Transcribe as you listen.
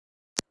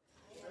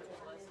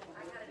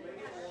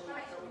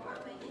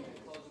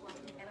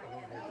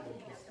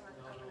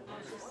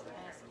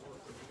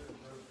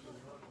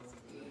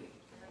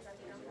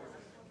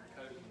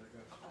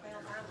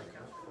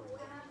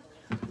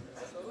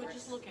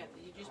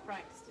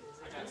practiced it? Is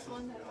it this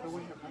one? Oh,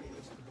 we have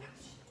practiced.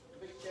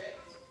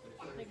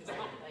 I think it's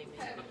called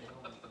Amen.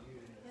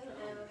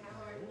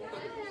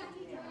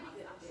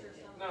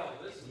 No,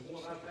 this is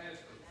what I've had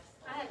for.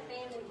 I have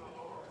family.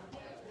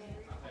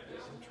 I've had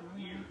this for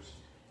years.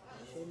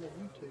 Show me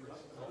YouTube.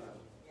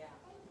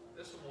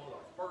 This is one of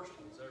the first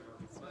ones ever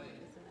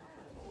made.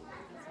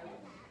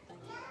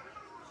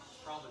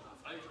 Probably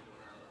my favorite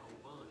one out of the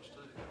whole bunch,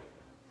 too.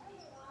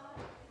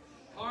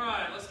 All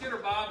right, let's get our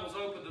Bibles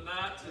open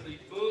tonight to the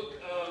book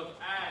of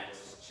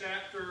Acts,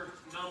 chapter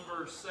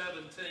number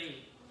 17.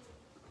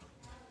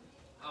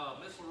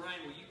 Miss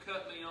Lorraine, will you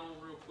cut me on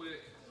real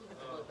quick?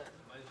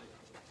 Maybe.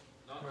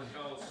 Not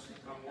because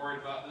I'm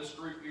worried about this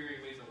group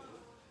hearing me, but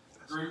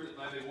the group that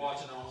may be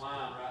watching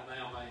online right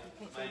now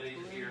may need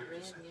to hear.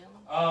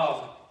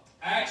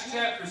 Acts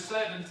chapter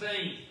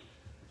 17.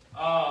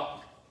 I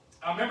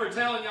remember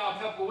telling y'all a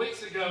couple of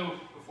weeks ago,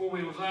 before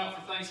we was out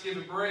for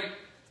Thanksgiving break,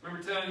 I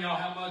remember telling y'all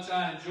how much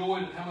I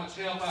enjoyed and how much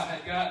help I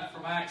had gotten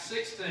from Acts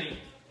 16.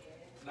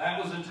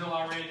 That was until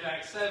I read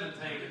Acts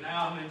 17, and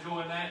now I'm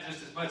enjoying that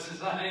just as much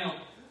as I am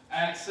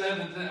Acts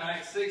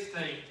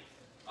 16.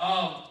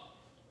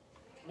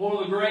 One of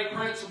the great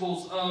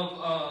principles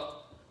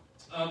of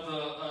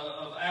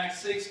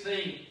Acts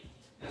 16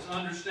 is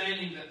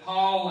understanding that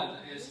Paul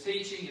is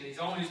teaching and he's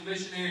on his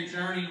missionary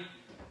journey.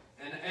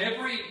 And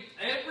every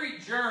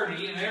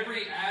journey and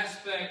every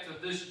aspect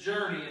of this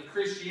journey in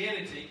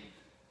Christianity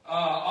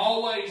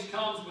always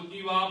comes with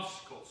new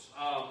obstacles.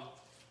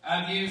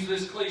 I've used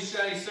this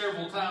cliche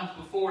several times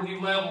before: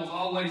 new levels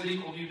always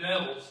equal new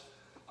devils.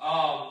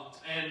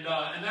 And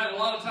that a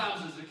lot of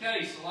times is the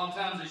case. A lot of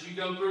times as you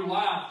go through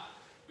life,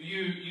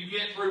 you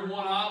get through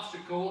one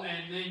obstacle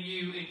and then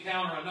you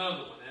encounter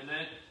another one.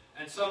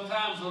 And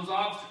sometimes those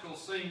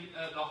obstacles seem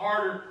the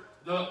harder,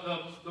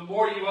 the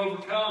more you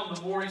overcome,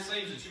 the more it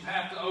seems that you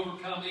have to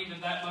overcome even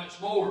that much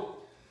more.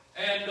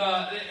 And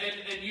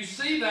you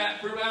see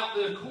that throughout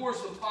the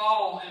course of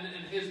Paul and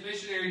his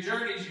missionary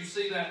journeys. You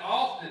see that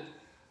often.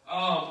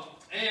 And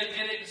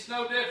it's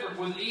no different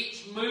with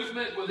each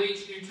movement, with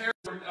each new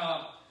territory,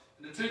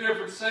 the two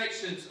different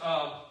sections.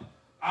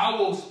 I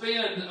will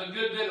spend a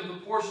good bit of the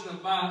portion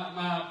of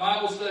my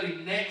Bible study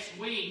next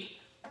week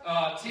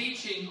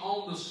teaching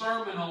on the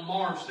Sermon on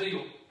Mars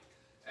Hill.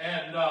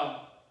 And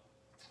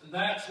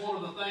that's one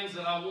of the things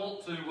that I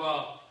want to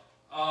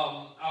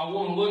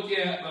look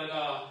at, but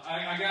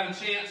I got a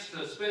chance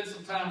to spend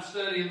some time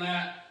studying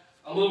that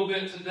a little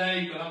bit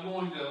today, but I'm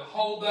going to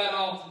hold that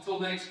off until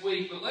next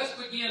week. But let's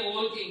begin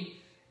looking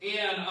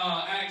in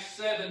Acts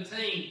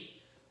 17.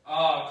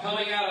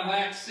 Coming out of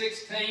Acts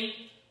 16,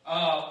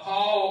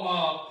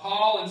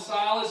 Paul and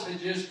Silas had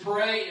just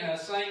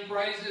sang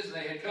praises.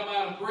 They had come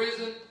out of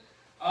prison.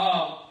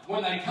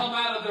 When they come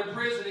out of their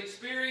prison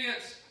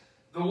experience,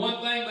 the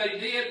one thing they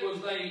did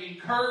was they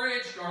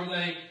encouraged, or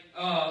they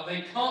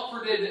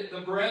comforted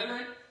the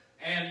brethren.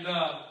 And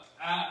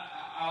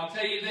I'll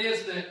tell you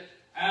this, that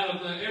out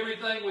of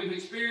everything we've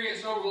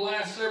experienced over the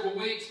last several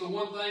weeks, the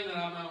one thing that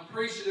I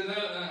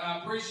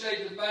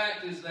appreciate the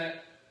fact is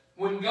that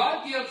when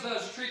God gives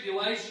us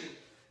tribulation,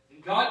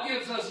 and God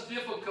gives us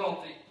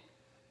difficulty,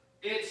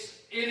 it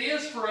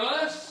is for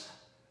us,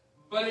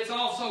 but it's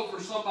also for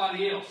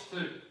somebody else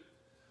too.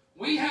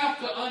 We have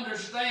to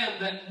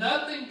understand that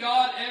nothing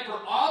God ever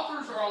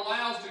offers or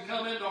allows to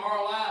come into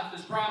our life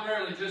is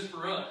primarily just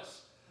for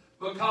us.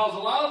 Because a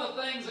lot of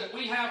the things that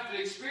we have to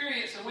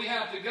experience and we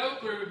have to go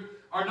through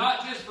are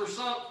not just for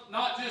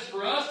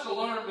us to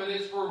learn, but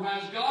it's for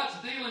as God's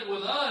dealing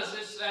with us,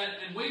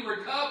 and we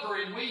recover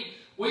and we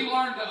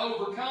learn to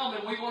overcome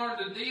and we learn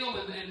to deal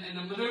and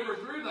to maneuver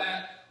through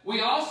that.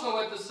 We also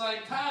at the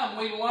same time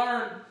we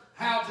learn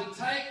how to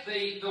take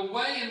the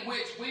way in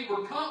which we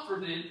were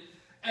comforted,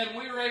 and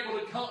we were able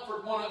to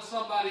comfort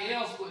somebody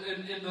else with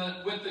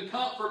the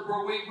comfort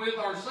where we with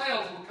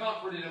ourselves were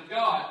comforted of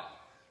God.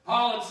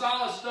 Paul and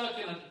Silas stuck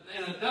in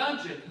a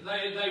dungeon.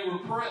 They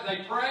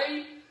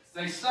prayed,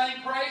 they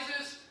sang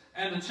praises,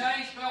 and the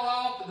chains fell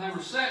off, and they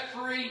were set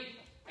free.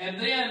 And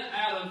then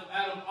out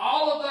of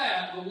all of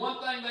that, the one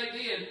thing they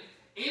did,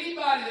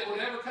 anybody that would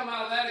ever come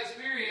out of that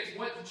experience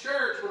went to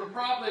church would have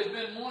probably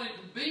been wanting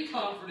to be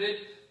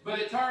comforted. But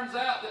it turns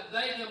out that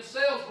they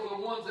themselves were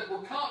the ones that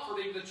were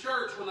comforting the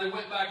church when they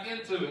went back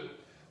into it,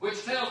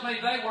 which tells me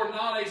they were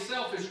not a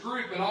selfish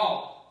group at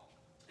all.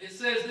 It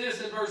says this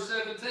in verse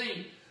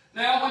 17.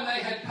 Now when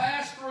they had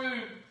passed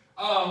through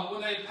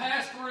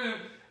Amphipolis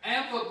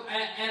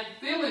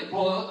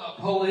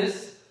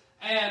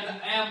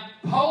and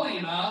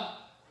Ampollina,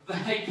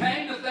 they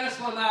came to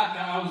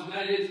Thessalonica.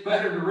 It's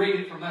better to read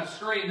it from that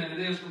screen than it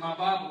is from my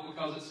Bible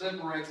because it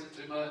separates it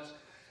too much.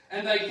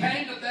 And they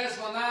came to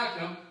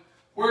Thessalonica,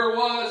 where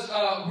was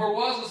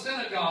a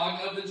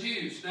synagogue of the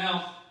Jews.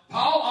 Now,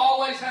 Paul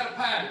always had a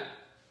pattern.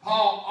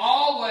 Paul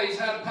always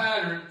had a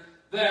pattern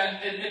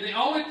that, and the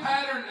only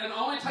pattern and the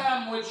only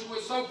time which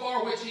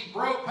he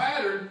broke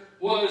pattern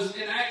was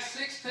in Acts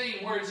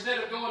 16, where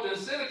instead of going to a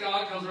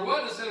synagogue, because there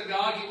wasn't a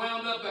synagogue, he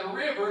wound up at a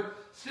river,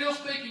 still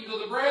speaking to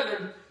the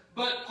brethren.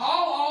 But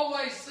Paul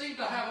always seemed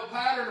to have a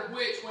pattern of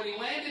which, when he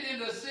landed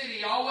into a city,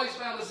 he always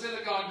found a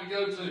synagogue to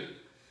go to.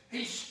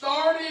 He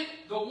started,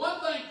 the one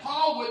thing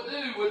Paul would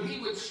do, he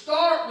would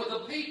start with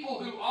the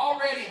people who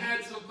already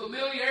had some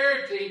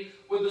familiarity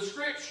with the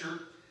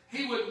Scripture.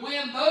 He would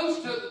win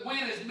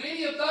as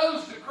many of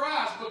those to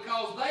Christ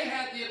because they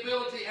had the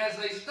ability, as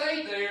they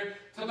stayed there,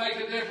 to make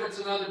a difference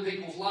in other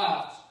people's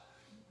lives.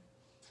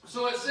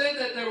 So it said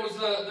that there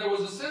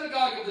was a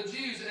synagogue of the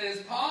Jews, and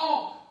as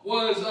Paul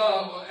was,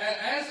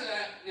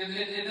 and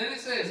then it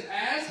says,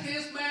 as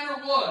his manner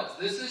was,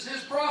 this is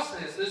his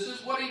process, this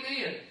is what he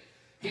did.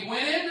 He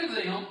went into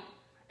them,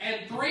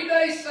 and 3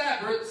 days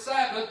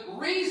Sabbath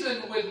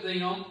reasoned with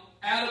them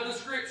out of the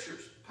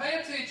Scriptures. Pay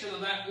attention to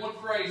that one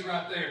phrase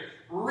right there.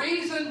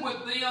 Reason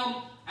with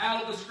them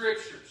out of the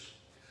Scriptures.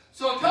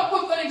 So a couple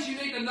of things you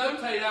need to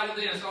notate out of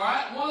this, all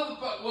right? One of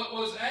what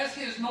was as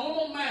his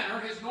normal manner,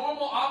 his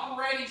normal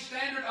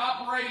standard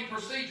operating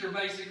procedure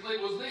basically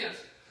was this.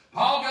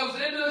 Paul goes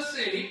into a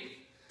city,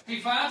 he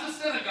finds a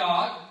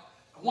synagogue.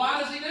 Why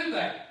does he do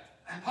that?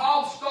 And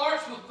Paul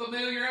starts with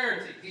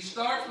familiarity. He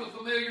starts with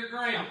familiar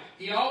ground.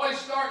 He always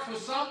starts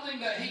with something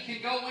that he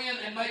can go in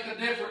and make a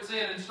difference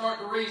in and start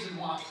to reason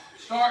why.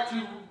 Start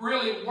to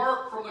really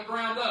work from the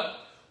ground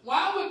up.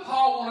 Why would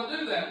Paul want to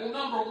do that? Well,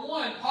 number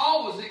one,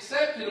 Paul was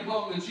accepted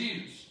among the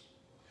Jews.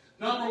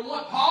 Number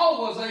one,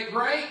 Paul was a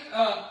great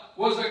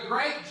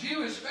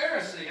Jewish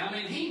Pharisee. I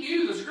mean, he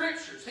knew the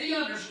Scriptures. He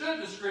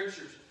understood the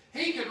Scriptures.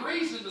 He could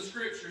reason the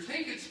Scriptures.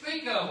 He could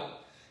speak of them.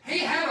 He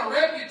had a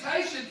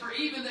reputation for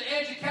even the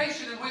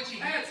education in which he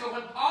had. So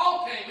when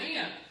Paul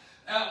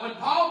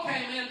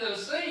came into the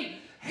scene,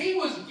 he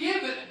was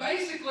given,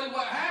 basically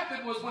what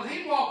happened was when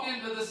he walked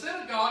into the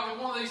synagogue in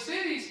one of these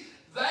cities,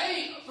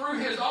 they, through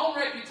his own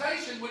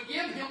reputation, would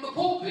give him the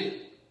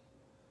pulpit.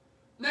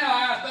 Now,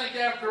 I think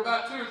after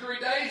about 2 or 3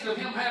 days of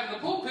him having the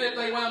pulpit,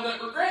 they wound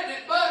up regretting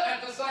it, but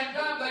at the same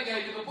time, they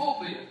gave him the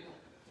pulpit.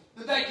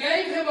 They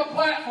gave him a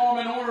platform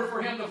in order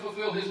for him to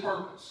fulfill his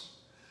purpose.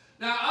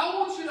 Now, I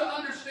want you to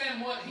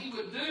understand what he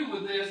would do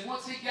with this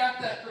once he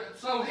got that.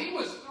 So he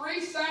was 3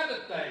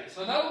 Sabbath days.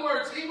 So in other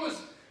words,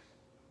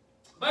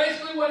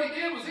 basically what he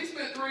did was he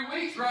spent 3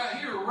 weeks right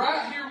here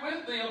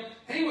with them.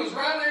 He was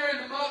right there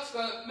in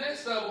the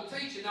midst of them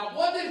teaching. Now,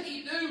 what did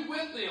he do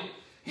with them?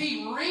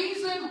 He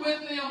reasoned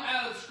with them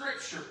out of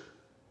Scripture.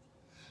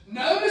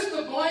 Notice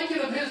the blanket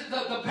of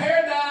the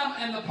paradigm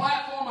and the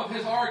platform of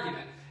his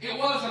argument. It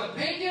wasn't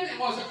opinion, it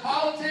wasn't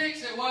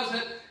politics, it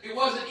wasn't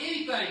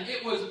anything.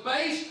 It was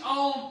based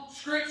on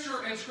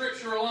Scripture and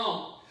Scripture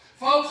alone.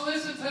 Folks,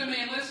 listen to me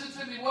and listen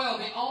to me well.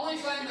 The only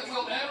thing that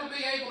we'll ever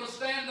be able to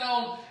stand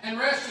on and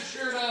rest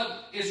assured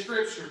of is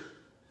Scripture.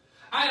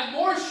 I am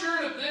more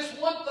assured of this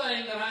one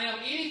thing than I am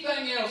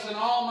anything else in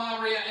all my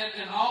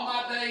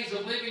days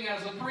of living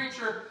as a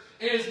preacher,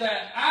 is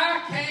that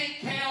I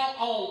can't count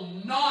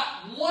on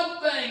not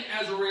one thing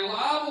as a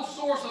reliable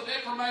source of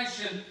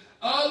information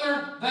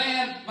other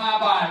than my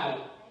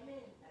Bible.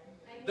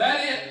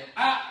 That is,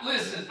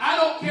 listen, I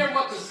don't care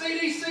what the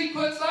CDC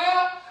puts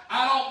out,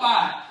 I don't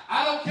buy it.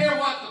 I don't care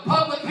what the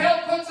public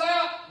health puts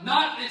out,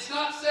 it's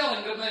not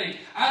selling to me.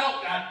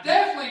 I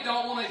definitely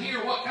don't want to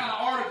hear what kind of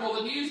article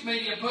the news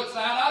media puts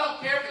out. I don't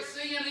care if it's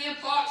CNN,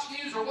 Fox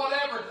News, or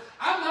whatever.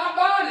 I'm not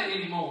buying it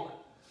anymore.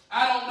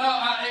 I don't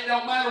know, it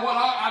don't matter what,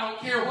 I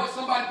don't care what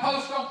somebody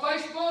posts on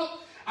Facebook.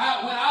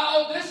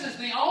 This is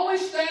the only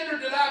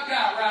standard that I've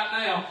got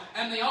right now,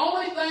 and the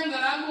only thing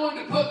that I'm going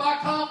to put my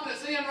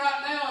confidence in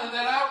right now and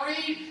that I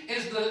read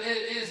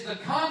is the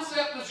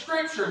concept of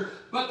Scripture.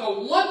 But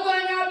the one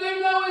thing I do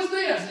know is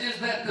this,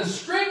 is that the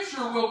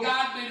Scripture will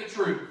guide me to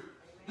truth.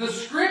 The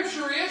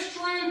Scripture is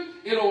true.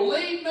 It'll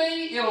lead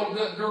me. It'll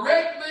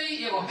direct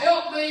me. It'll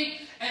help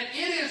me. And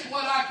it is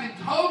what I can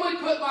totally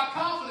put my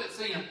confidence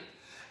in.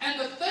 And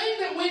the thing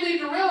that we need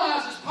to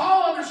realize is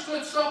Paul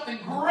understood something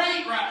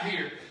great right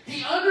here.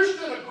 He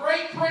understood a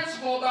great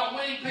principle about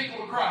winning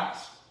people to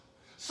Christ.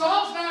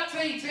 Psalms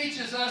 19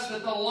 teaches us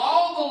that the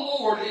law of the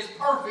Lord is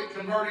perfect,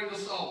 converting the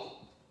soul.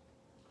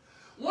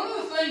 One of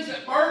the things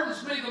that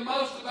burdens me the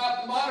most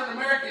about the modern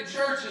American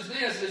church is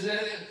this, is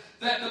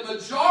that the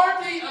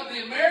majority of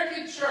the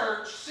American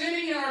church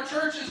sitting in our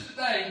churches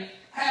today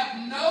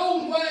have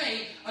no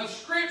way of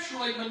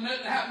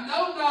have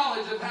no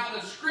knowledge of how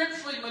to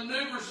scripturally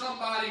maneuver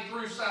somebody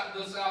through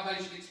the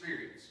salvation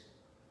experience.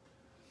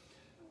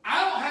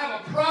 I don't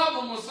have a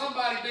problem with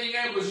somebody being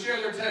able to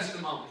share their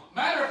testimony.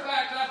 Matter of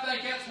fact, I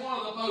think that's one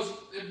of the most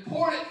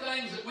important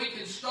things that we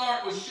can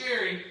start with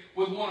sharing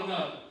with one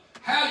another.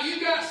 How you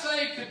got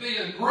saved could be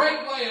a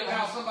great way of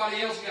how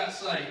somebody else got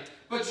saved.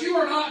 But you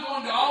are not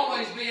going to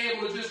always be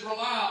able to just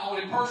rely on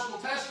a personal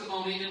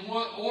testimony in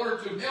order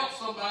to help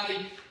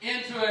somebody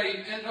into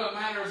a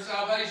manner of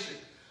salvation.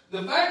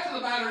 The fact of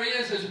the matter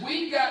is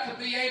we've got to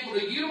be able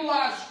to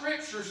utilize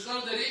Scripture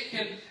so that it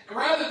can,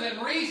 rather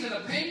than reason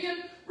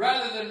opinion,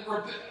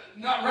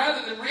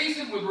 rather than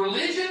reason with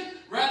religion,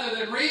 rather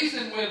than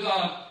reason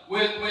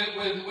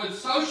with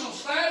social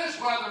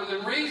status, rather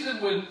than reason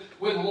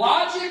with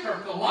logic or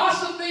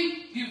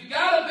philosophy. You've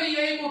got to be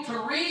able to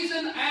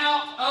reason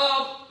out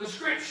of the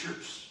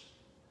Scriptures.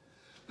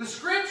 The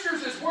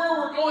Scriptures is where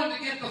we're going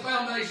to get the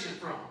foundation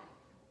from.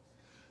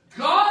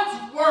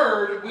 God's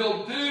Word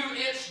will do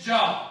its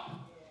job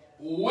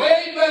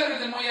way better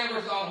than we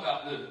ever thought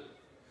about doing.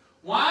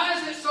 Why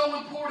is it so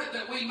important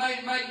that we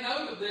make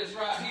note of this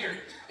right here?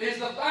 Is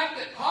the fact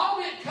that Paul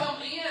didn't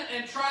come in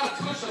and try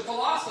to push a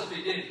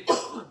philosophy, did he?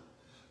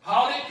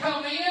 Paul didn't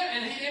come in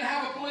and he didn't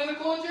have a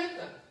political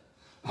agenda.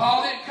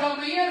 Paul didn't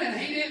come in and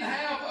he didn't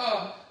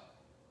have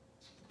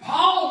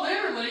Paul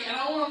literally, and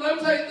I want to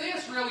notate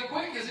this really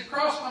quick as it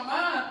crossed my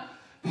mind,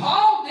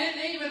 Paul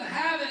didn't even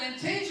have an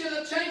intention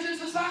of changing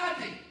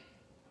society.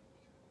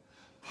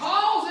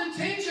 Paul's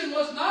intention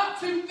was not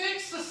to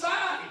fix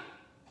society.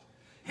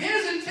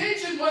 His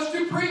intention was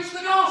to preach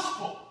the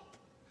gospel.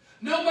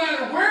 No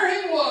matter where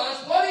he was,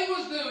 what he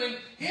was doing,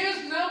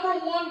 his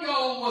number one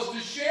goal was to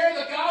share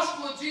the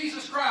gospel of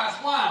Jesus Christ.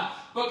 Why?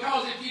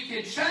 Because if you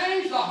can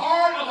change the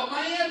heart of a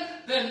man,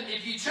 then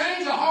if you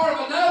change the heart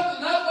of enough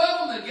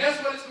of them, then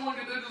guess what it's going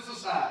to do to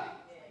society?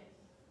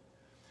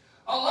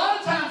 A lot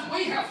of times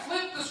we have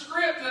flipped the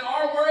script in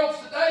our worlds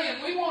today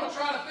and we want to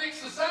try to fix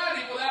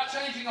society without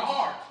changing the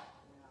heart.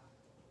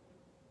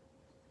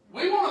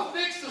 We want to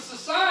fix the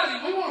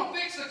society. We want to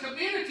fix the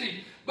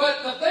community.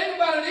 But the thing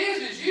about it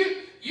is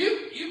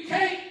you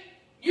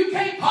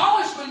can't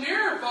polish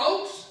manure,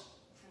 folks.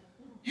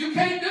 You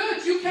can't do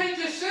it. You can't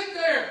just sit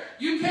there.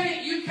 You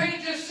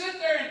can't just sit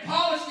there and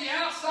polish the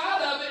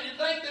outside of it and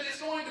think that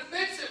it's going to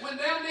fix it when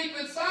down deep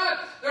inside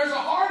there's a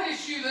heart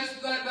issue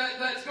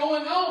that's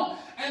going on.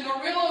 And the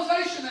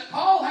realization that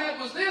Paul had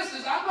was this,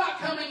 is I'm not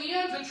coming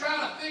in to try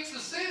to fix the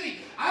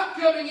city. I'm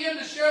coming in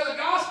to share the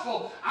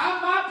gospel.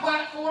 My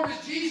platform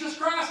is Jesus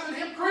Christ and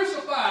Him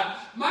crucified.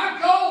 My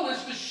goal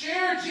is to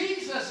share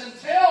Jesus and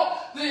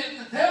tell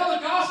the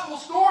gospel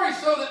story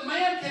so that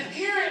man can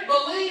hear it,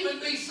 believe,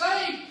 and be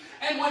saved.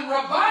 And when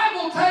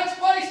revival takes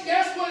place,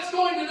 guess what it's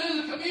going to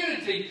do to the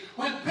community?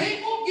 When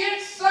people get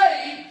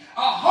saved,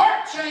 a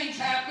heart change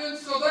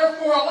happens, so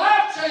therefore a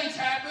life change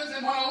happens,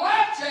 and when a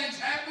life change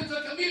happens,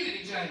 a community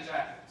change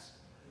happens.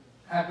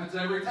 Happens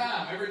every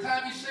time. Every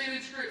time you see it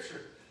in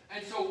Scripture.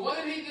 And so what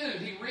did he do?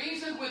 He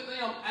reasoned with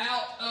them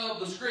out of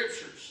the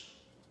Scriptures.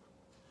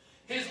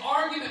 His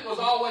argument was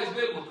always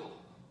biblical.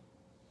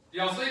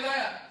 Y'all see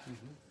that?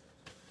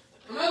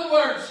 Mm-hmm. In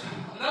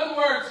other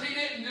words, he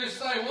didn't just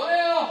say,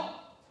 well,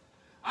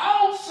 I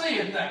don't see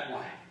it that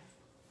way.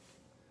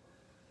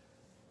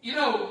 You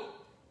know,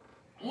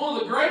 one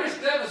of the greatest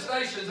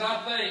devastations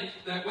I think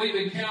that we've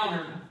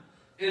encountered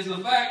is the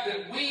fact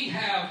that we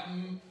have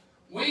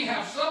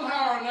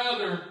somehow or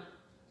another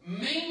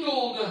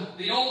mingled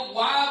the old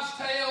wives'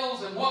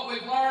 tales and what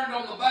we've learned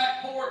on the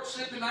back porch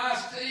sipping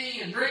iced tea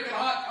and drinking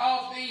hot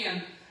coffee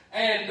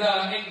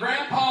and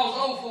Grandpa's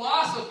old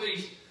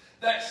philosophies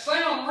that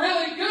sound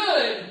really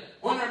good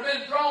when they're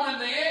being thrown in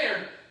the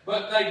air,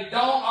 but they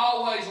don't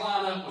always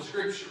line up with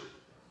Scripture.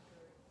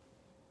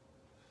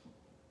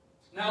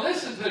 Now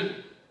listen to me.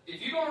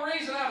 If you're going to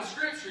reason out of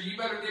Scripture, you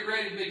better get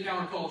ready to be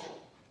countercultural.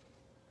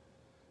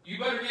 You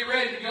better get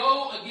ready to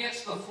go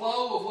against the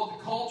flow of what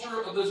the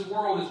culture of this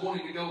world is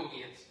wanting to go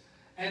against.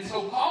 And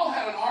so Paul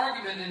had an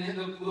argument, and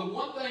the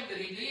one thing that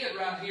he did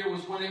right here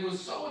was when it was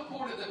so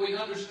important that we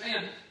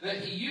understand that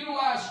he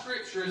utilized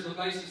Scripture as the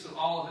basis of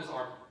all of his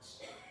arguments.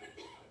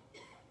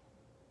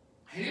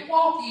 He didn't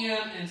walk in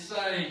and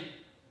say,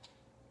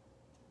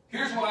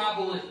 here's what I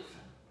believe.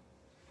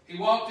 He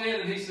walked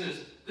in and he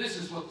says, this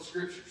is what the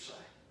Scriptures say.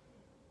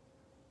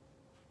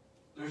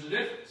 There's a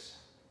difference.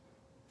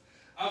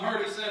 I've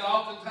heard it said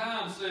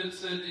oftentimes,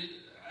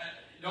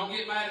 don't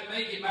get mad at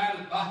me, get mad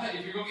at the Bible.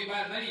 If you're going to get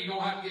mad at me, you're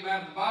going to have to get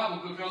mad at the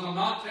Bible, because I'm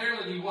not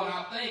telling you what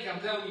I think, I'm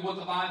telling you what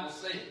the Bible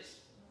says.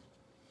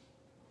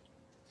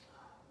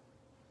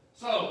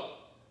 So,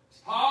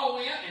 Paul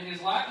went in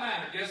his like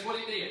manner. Guess what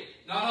he did?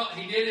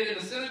 He did it in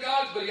the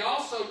synagogues, but he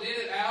also did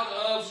it out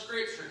of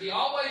Scripture. He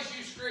always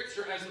used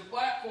Scripture as the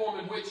platform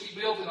in which he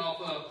built it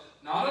off of.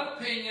 Not an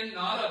opinion,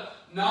 not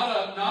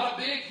a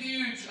big,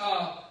 huge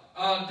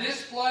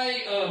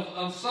display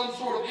of some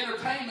sort of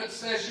entertainment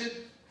session.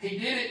 He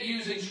did it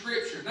using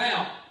Scripture.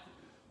 Now,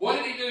 what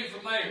did he do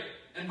from there?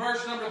 In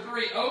verse number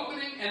 3,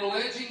 opening and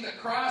alleging that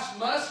Christ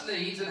must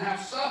needs and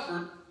have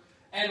suffered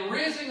and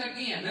risen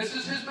again. This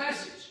is his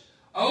message.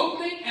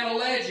 Opening and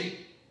alleging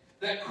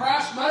that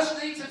Christ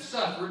must needs have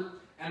suffered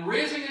and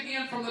risen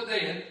again from the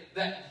dead,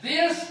 that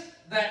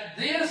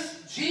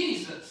this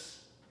Jesus,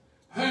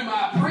 whom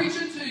I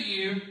preach unto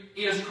you,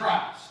 is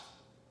Christ.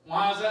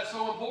 Why is that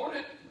so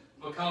important?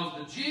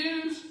 Because the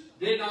Jews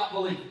did not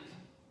believe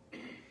it.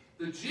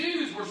 The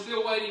Jews were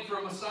still waiting for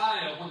a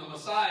Messiah when the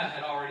Messiah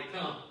had already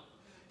come.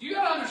 You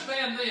got to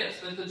understand this,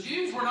 that the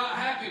Jews were not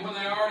happy when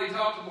they already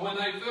talked about, when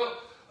they felt,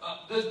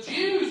 the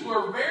Jews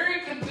were very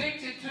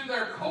convicted to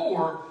their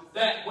core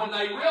that when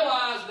they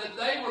realized that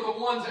they were the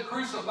ones that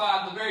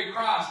crucified the very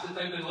Christ that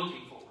they've been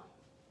looking for.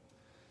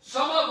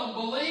 Some of them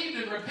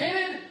believed and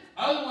repented.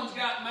 Other ones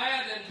got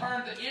mad and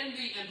turned to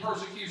envy and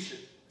persecution.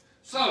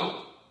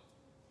 So,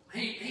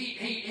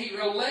 he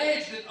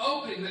alleged and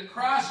opened that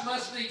Christ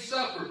must needs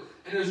suffer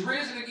and is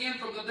risen again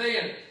from the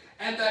dead,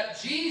 and that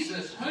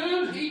Jesus,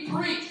 whom he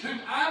preached, whom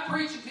I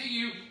preach to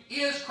you,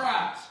 is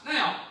Christ.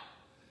 Now,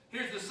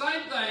 here's the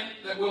same thing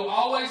that we'll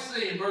always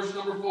see in verse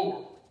number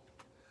 4.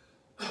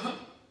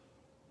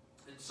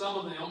 And some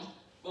of them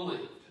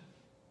believed.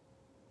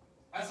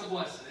 That's a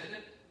blessing, isn't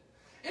it?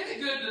 Isn't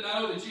it good to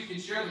know that you can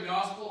share the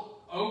gospel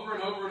over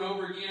and over and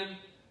over again,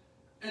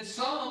 and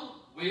some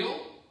will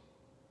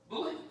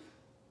believe?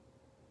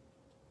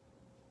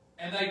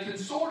 And they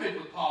consorted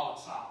with Paul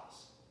and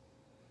Silas.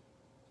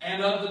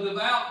 And of the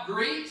devout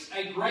Greeks,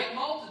 a great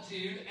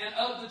multitude, and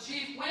of the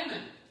chief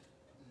women,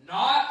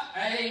 not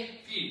a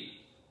few.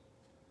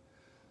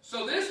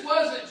 So this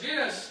wasn't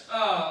just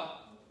a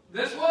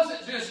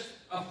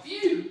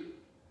few.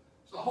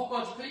 It's a whole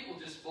bunch of people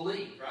just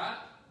believed, right?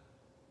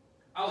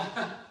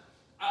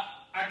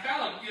 I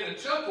kind of get a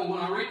chuckle when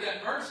I read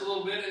that verse a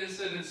little bit, and it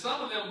said, and some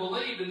of them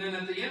believed, and then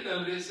at the end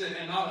of it, it said,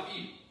 and not a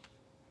few.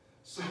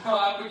 So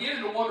I'm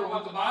beginning to wonder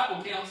what the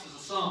Bible counts as a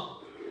sum.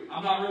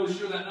 I'm not really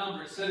sure that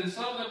number. It said, and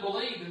some of them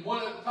believed, and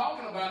what it's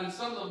talking about is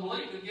some of them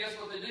believed, and guess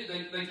what they did?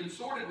 They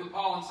consorted with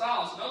Paul and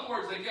Silas. In other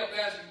words, they kept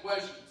asking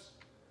questions.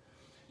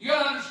 You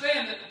got to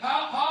understand that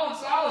Paul and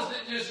Silas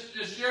didn't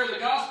just share the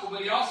gospel,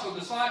 but he also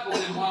discipled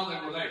them while they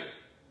were there.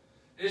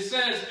 It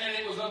says, and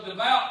it was of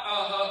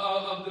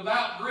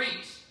devout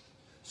Greeks.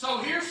 So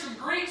here's some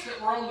Greeks that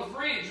were on the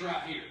fringe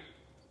right here.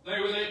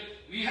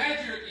 You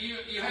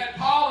had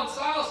Paul and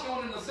Silas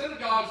going into the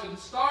synagogues and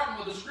starting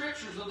with the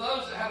scriptures of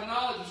those that had a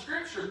knowledge of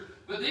scripture.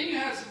 But then you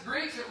had some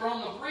Greeks that were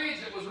on the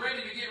fringe that was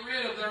ready to get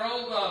rid of their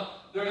old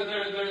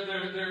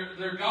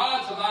their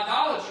gods of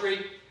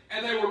idolatry,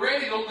 and they were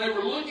ready. They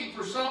were looking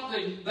for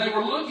something. They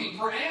were looking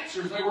for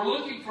answers. They were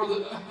looking for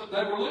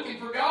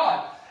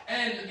God.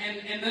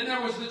 And then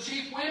there was the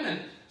chief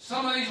women.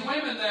 Some of these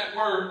women that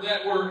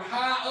were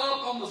high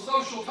up on the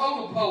social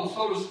totem pole,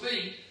 so to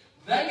speak,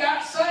 they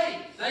got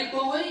saved. They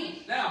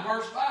believed. Now,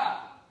 verse 5.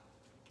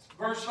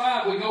 Verse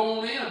 5, we go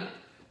on in.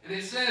 And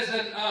it says,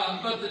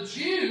 but the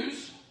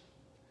Jews,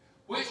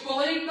 which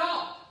believed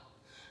not.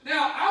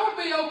 Now, I would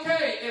be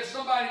okay if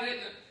somebody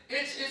didn't.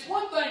 It's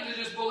one thing to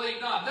just believe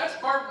not. That's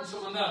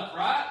burdensome enough,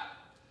 right?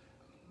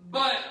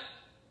 But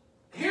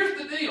here's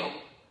the deal.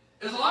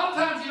 Is a lot of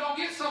times you don't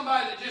get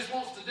somebody that just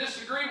wants to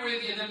disagree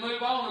with you and then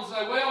move on and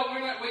say, well, we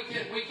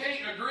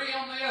can't agree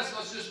on this,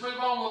 let's just move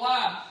on with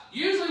life.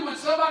 Usually when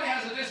somebody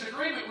has a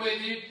disagreement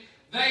with you,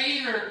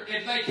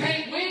 if they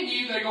can't win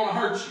you, they're going to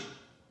hurt you.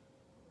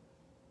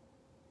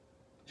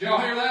 Did y'all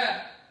hear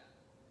that?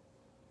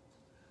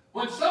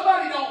 When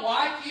somebody don't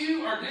like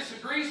you or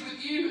disagrees with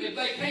you, if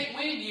they can't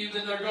win you,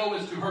 then their goal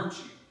is to hurt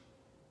you.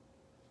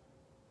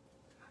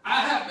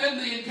 I have been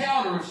the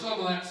encounter of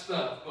some of that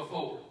stuff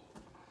before.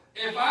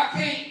 If I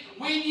can't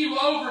win you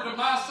over to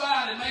my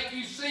side and make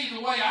you see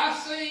the way I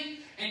see,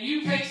 and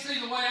you can't see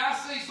the way I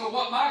see, so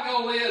what my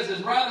goal is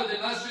rather than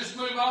us just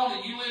move on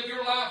and you live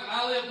your life and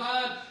I live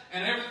mine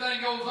and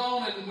everything goes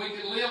on and we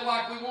can live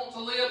like we want to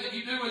live and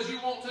you do as you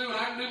want to and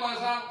I can do as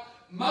I want.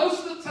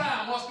 Most of the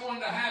time what's going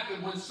to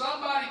happen when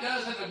somebody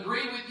doesn't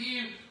agree with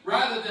you,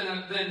 rather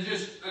than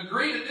just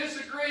agree to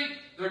disagree,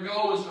 their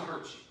goal is to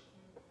hurt you.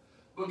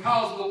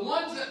 Because the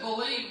ones that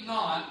believed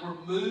not were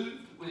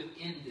moved with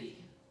envy.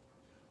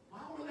 Why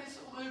were they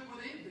so moved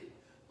with envy?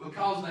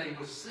 Because they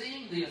were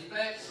seeing the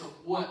effects of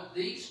what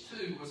these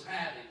two was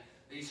having.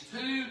 These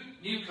two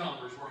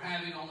newcomers were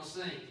having on the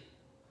scene.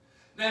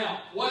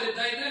 Now, what did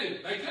they do?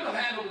 They could have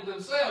handled it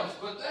themselves,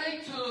 but they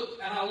took,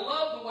 and I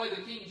love the way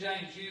the King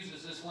James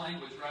uses this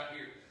language right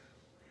here.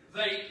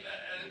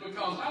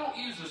 Because I don't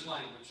use this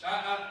language,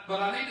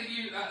 but I need to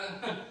use.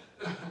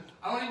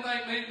 I don't even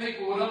think many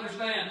people would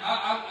understand.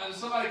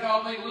 Somebody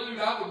called me lewd.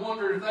 I would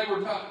wonder if they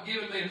were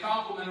giving me a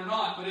compliment or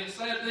not. But it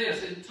said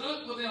this: it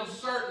took with them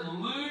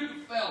certain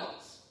lewd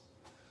fellows.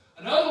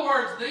 In other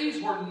words,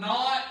 these were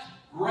not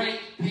great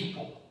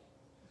people.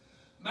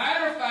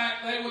 Matter of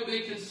fact, they would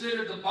be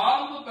considered the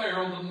bottom of the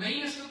barrel, the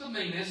meanest of the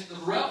meanest, the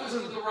roughest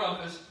of the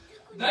roughest.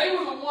 They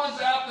were the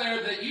ones out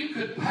there that you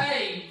could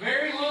pay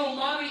very little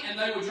money and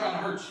they would try to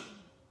hurt you.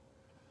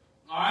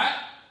 All right?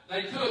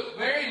 They took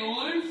very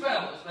lewd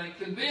fellas. They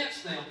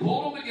convinced them,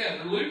 pulled them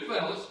together, lewd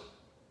fellas.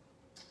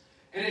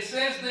 And it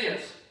says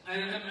this,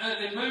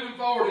 and moving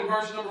forward in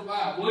verse number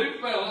 5,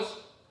 lewd fellas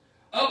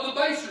of the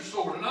baser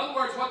sort. In other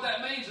words, what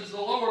that means is the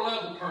lower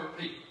level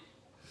people.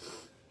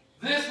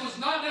 This was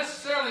not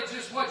necessarily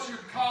just what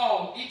you'd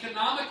call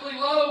economically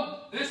low.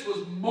 This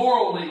was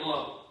morally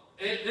low.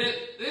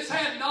 This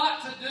had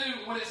not to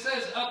do, when it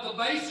says of the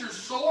baser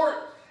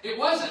sort, it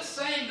wasn't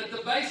saying that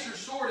the baser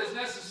sort is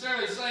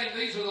necessarily saying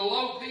these are the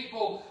low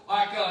people,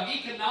 like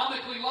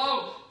economically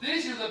low.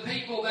 These are the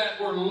people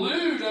that were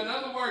lewd. In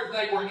other words,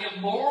 they were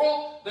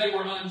immoral, they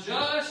were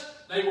unjust,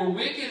 they were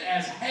wicked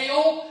as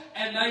hell,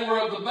 and they were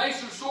of the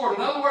baser sort.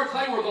 In other words,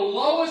 they were the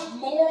lowest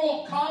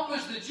moral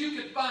compass that you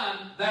could find.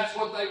 That's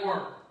what they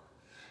were.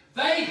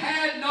 They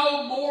had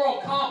no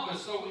moral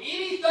compass, so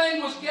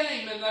anything was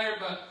game in their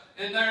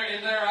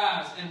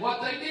eyes. And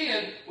what they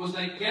did was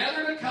they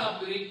gathered a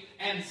company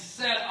and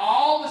set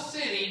all the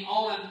city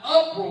on an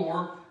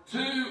uproar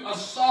to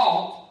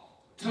assault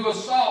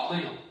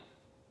them.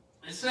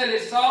 It said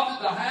it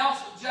assaulted the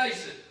house of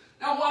Jason.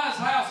 Now, why is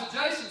the house of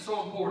Jason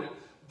so important?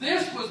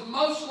 This was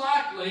most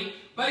likely,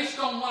 based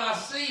on what I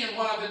see and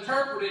what I've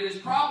interpreted, is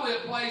probably a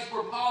place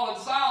where Paul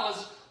and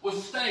Silas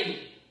was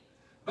staying.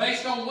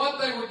 Based on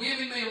what they were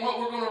giving me and what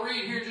we're going to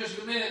read here in just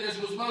a minute, this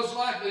was most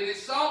likely. It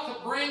sought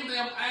to bring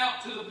them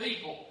out to the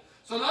people.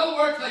 So in other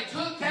words, they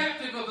took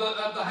captive of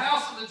the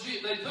house of the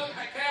Jews. They took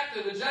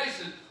captive of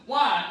Jason.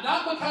 Why?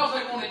 Not because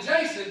they wanted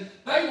Jason.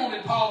 They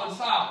wanted Paul and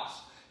Silas.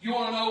 You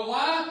want to know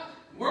why?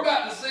 We're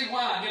about to see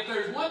why. If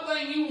there's one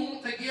thing you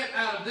want to get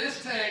out of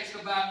this text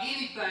about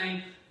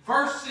anything,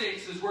 verse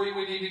 6 is where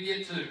we need to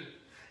get to.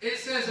 It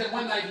says that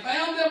when they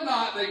found them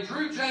not, they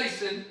drew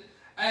Jason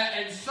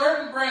and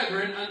certain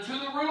brethren unto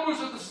the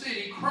rulers of the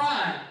city,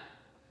 crying,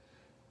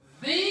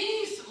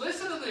 these,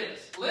 listen to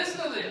this,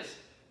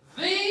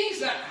 these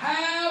that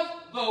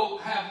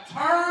have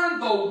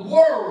turned the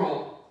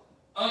world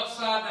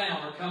upside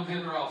down are come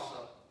hither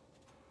also.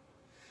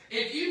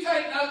 If you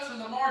take notes in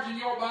the margin of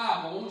your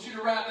Bible, I want you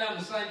to write down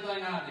the same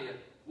thing I did.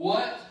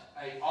 What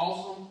an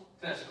awesome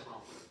testimony.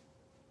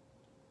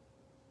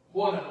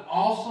 What an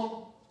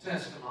awesome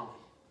testimony.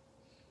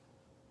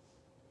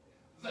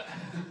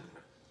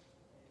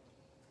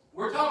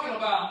 We're talking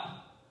about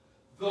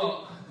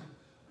the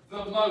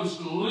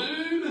most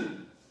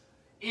lewd,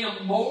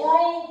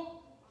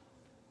 immoral,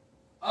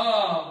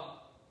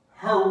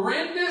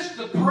 horrendous,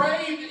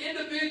 depraved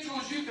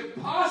individuals you could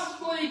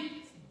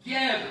possibly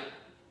gather.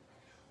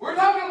 We're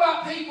talking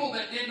about people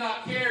that did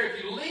not care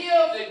if you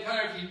lived, didn't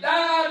care if you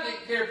died,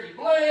 didn't care if you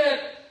bled.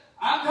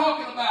 I'm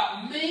talking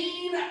about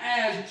mean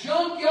as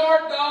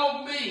junkyard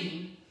dog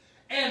mean.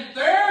 And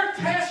their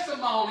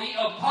testimony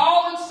of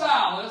Paul and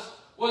Silas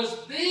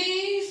was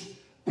these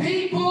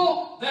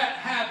people that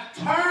have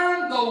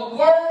turned the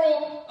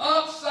world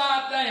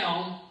upside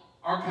down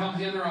are come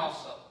hither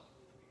also.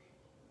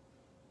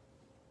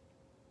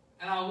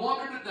 And I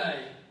wonder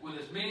today, with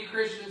as many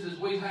Christians as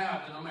we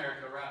have in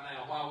America right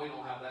now, why we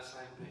don't have that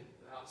same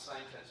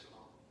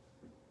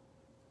testimony.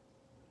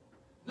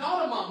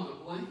 Not among the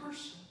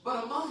believers,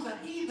 but among the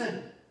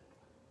heathen.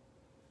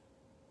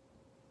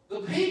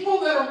 The people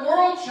that are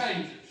world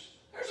changers.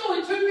 There's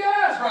only two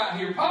guys right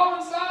here, Paul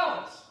and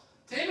Silas.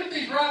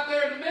 Timothy's right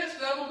there in the midst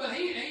of them, but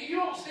you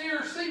don't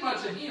see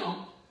much of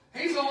him.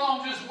 He's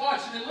along just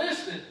watching and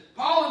listening.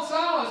 Paul and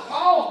Silas,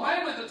 Paul's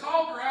mainly the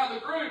talker out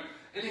of the group.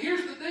 And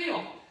here's the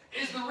deal.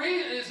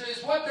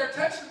 Is what their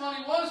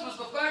testimony was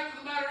the fact of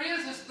the matter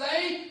is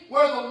they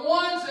were the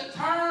ones that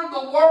turned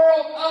the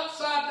world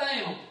upside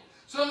down.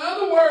 So in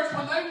other words,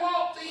 when they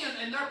walked in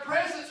and their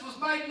presence was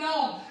made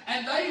known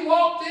and they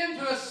walked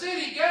into a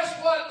city, guess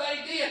what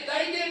they did?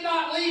 They did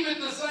not leave it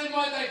the same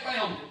way they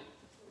found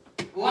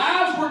it.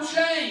 Lives were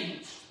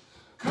changed.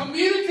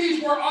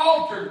 Communities were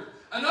altered.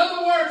 In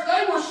other words,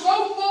 they were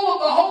so full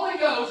of the Holy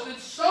Ghost and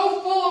so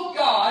full of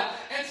God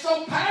and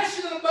so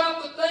passionate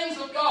about the things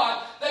of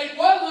God, they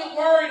wasn't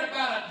worried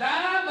about a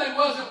dime. They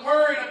wasn't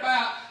worried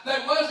about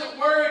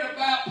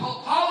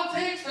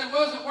politics. They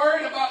wasn't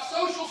worried about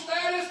social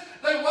status.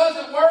 They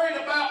wasn't worried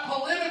about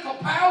political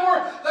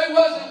power. They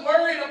wasn't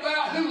worried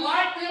about who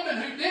liked them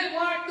and who didn't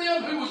like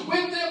them, who was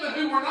with them and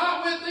who were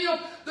not with them.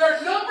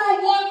 Their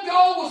number one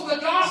goal was the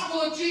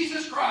gospel of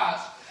Jesus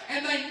Christ.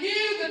 And they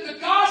knew that the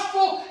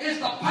gospel is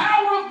the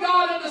power of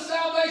God unto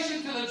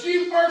salvation to the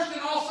Jew first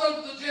and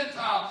also to the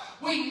Gentile.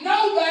 We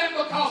know that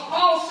because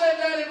Paul said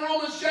that in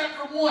Romans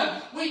chapter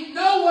 1. We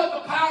know what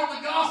the power of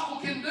the gospel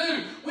can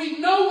do. We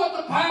know what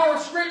the power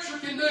of Scripture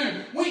can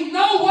do. We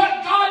know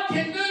what God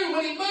can do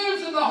when He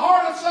moves in the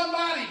heart of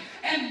somebody.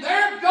 And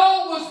their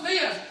goal was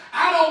this.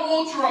 I don't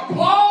want your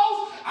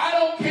applause. I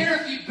don't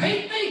care if you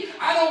beat me.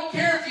 I don't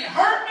care if you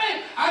hurt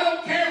me. I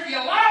don't care if you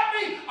like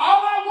me.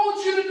 All I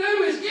want you to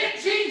do is get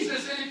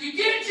Jesus. And if you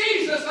get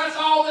Jesus, that's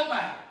all that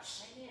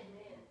matters.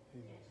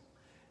 Amen.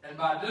 And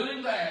by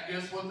doing that,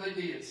 guess what they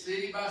did?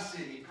 City by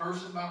city,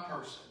 person by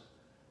person,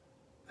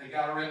 they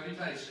got a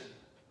reputation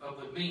of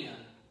the men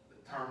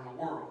that turned the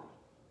world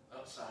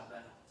upside down.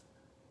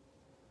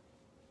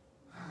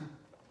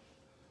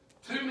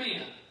 Two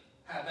men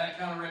had that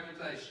kind of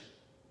reputation.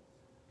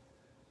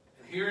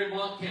 And here in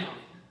Blount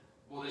County,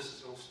 well, this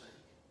is going to stink.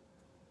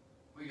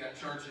 We got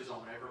churches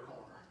on every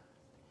corner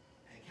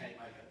and can't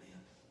make a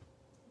dent.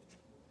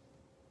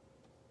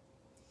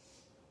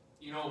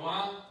 You know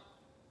why?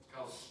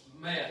 Because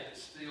meth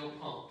is still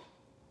pumped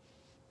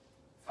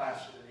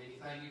faster than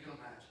anything you can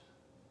imagine.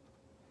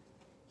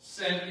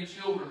 70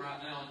 children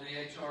right now in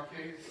DHR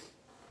care.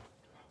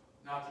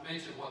 Not to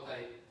mention what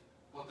they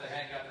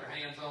hadn't got their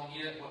hands on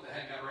yet, what they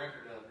hadn't got a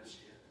record of this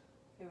yet.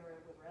 Who were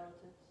with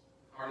relatives?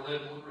 Or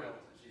living with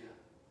relatives, yeah.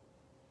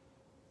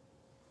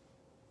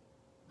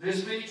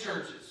 This many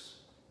churches,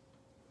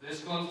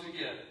 this close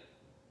together,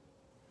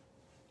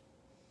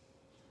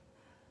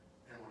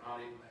 and we're not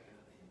even making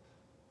a dent.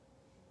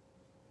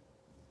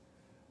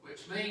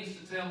 which means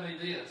to tell me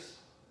this.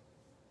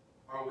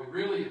 Are we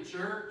really a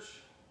church?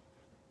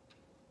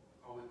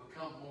 Or we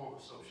become more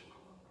of a social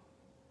club?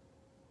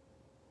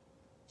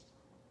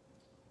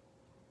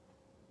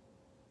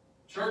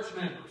 Church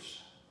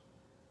members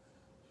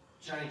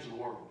change the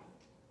world.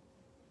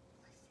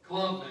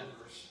 Club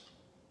members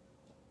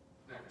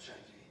never change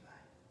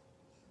anything.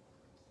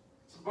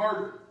 It's a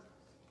burden.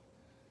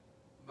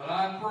 But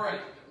I pray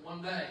that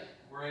one day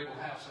we're able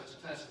to have such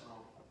a testimony.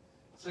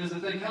 It says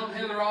that they come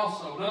hither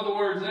also. In other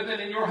words, they've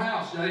been in your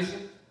house,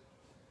 Jason.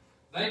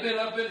 They've been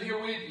up in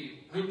here with you,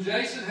 whom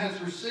Jason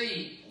has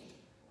received.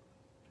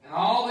 And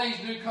all these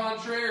do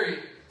contrary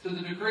to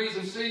the decrees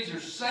of Caesar,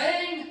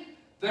 saying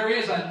there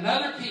is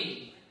another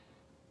king,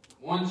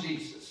 one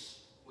Jesus.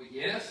 Well,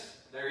 yes,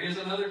 there is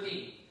another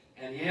king.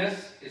 And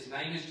yes, his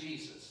name is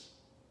Jesus.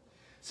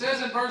 It says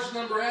in verse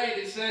number 8,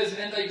 it says,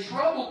 and they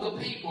troubled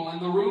the people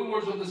and the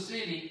rulers of the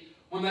city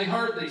when they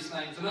heard these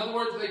things. In other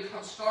words, they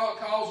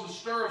caused a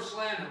stir of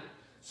slander.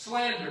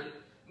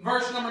 In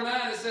verse number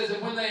 9, it says,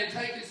 and when they had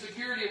taken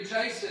security of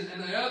Jason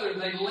and the other,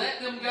 they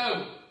let them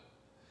go.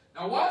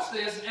 Now watch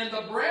this. And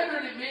the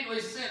brethren immediately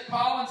sent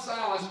Paul and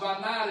Silas by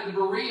night into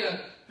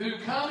Berea, who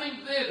coming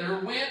thither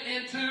went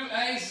into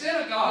a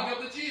synagogue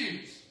of the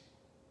Jews.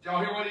 Did y'all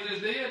hear what he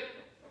just did?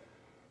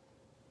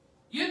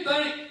 You'd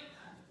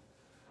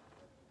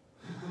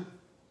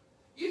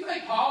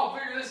think Paul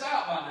figured this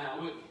out by now,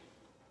 wouldn't you?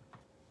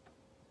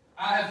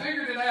 I have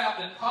figured it out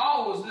that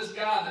Paul was this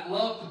guy that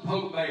loved to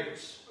poke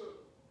bears.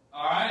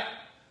 All right?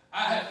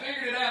 I have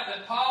figured it out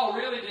that Paul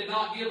really did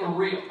not give a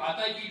rip.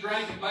 I think he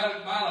drank about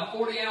a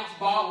 40-ounce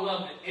bottle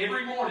of it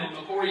every morning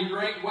before he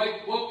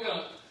woke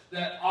up.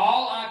 That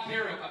all I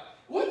care about.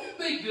 Wouldn't it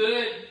be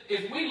good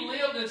if we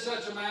lived in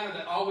such a manner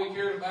that all we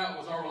cared about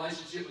was our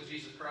relationship with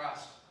Jesus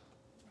Christ?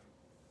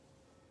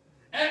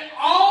 And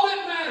all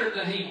that mattered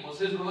to him was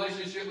his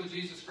relationship with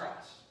Jesus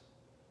Christ.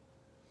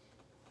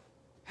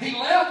 He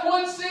left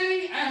one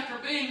city after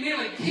being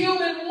nearly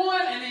killed in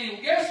one, and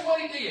then guess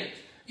what he did?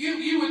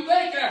 You would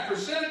think after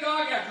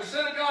synagogue,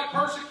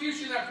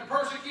 persecution after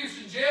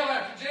persecution, jail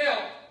after jail,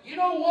 you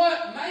know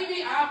what?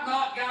 Maybe I've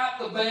not got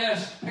the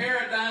best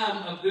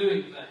paradigm of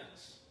doing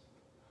things.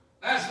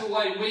 That's the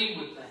way we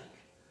would think.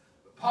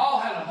 But Paul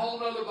had a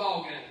whole other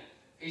ballgame.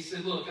 He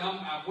said, look,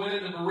 I went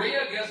into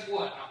Berea. Guess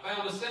what? I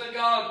found a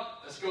synagogue.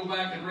 Let's go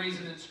back and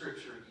reason in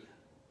Scripture again.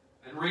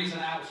 And reason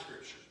out of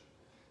Scripture.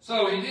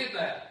 So he did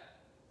that.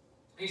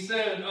 He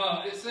said,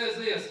 it says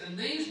this, and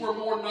these were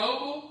more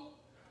noble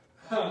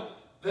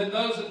than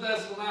those of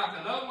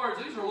Thessalonica. In other words,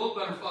 these are a little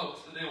better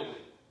folks to deal with.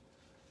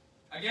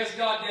 I guess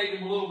God gave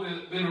him a little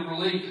bit of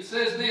relief. It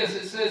says this,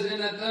 it says, in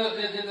that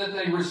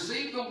they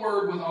received the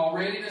word with all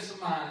readiness of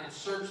mind and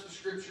searched the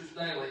Scriptures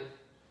daily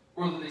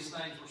whether these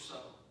things were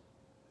so.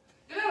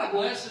 Isn't that a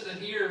blessing to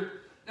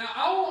hear? Now,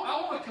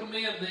 I want to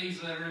commend these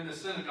that are in the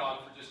synagogue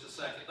for just a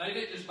second. They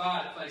didn't just buy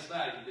it at face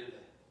value, did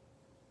they?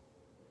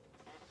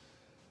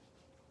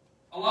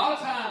 A lot of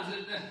times,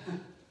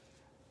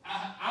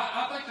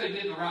 I think they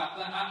did the right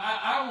thing.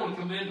 I want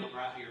to commend them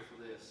right here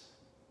for this.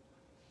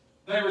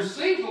 They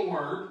received the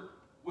word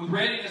with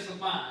readiness of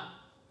mind.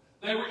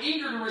 They were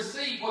eager to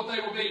receive what they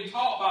were being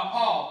taught by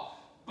Paul.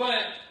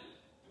 But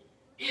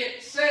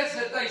it says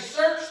that they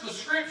searched the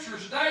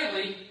Scriptures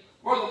daily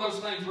whether those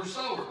things were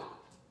so or not.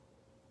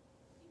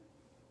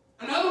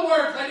 In other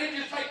words, they didn't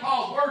just take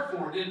Paul's word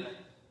for it, did they?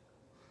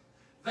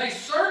 They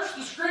searched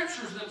the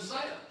Scriptures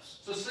themselves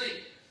to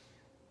see.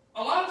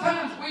 A lot of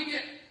times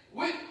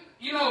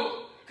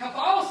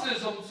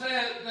Catholicism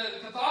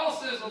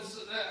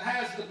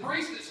has the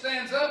priest that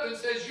stands up and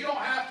says, you don't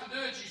have to do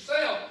it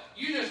yourself,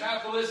 you just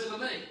have to listen to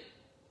me.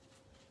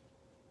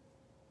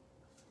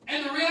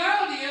 And the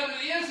reality of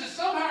it is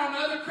somehow or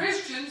another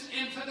Christians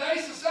in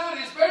today's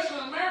society, especially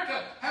in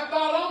America, have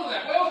bought onto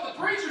that. Well, if the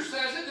preacher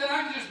says it, then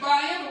I can just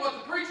buy into what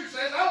the preacher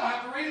says. I don't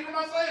have to read it for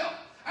myself.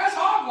 That's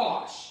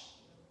hogwash.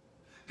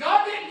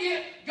 God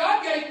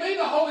gave me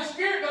the Holy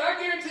Spirit, but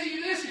I guarantee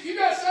you this, if you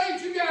got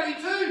saved, you got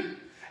Him too.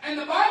 And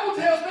the Bible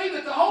tells me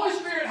that the Holy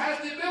Spirit has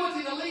the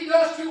ability to lead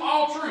us to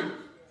all truth.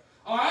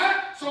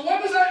 Alright? So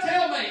what does that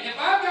tell me? If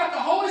I've got the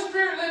Holy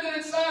Spirit living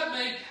inside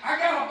me, I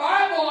got a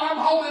Bible I'm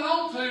holding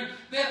on to,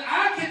 then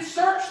I can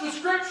search the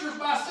Scriptures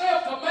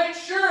myself to make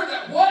sure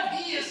that what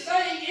He is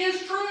saying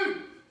is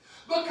true.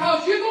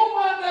 Because you're going to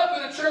wind up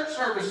in a church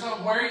service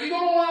somewhere. You're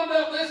going to wind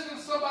up listening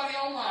to somebody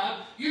online.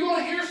 You're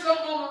going to hear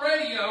something on the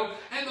radio.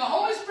 And the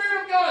Holy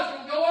Spirit of God is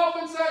going to go off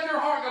inside your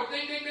heart and go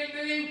ding, ding, ding,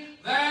 ding.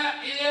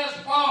 That is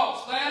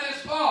false. That is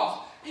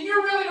false. And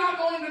you're really not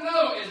going to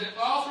know, is it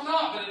false or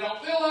not? But it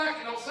don't feel like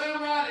it, don't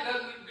sound right,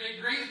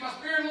 it grieves my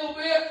spirit a little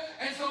bit.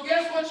 And so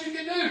guess what you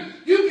can do?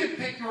 You can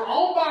pick your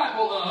own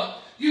Bible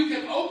up. You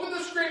can open the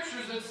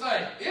Scriptures and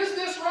say, is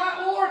this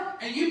right, Lord?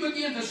 And you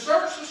begin to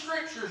search the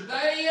Scriptures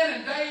day in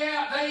and day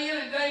out, day in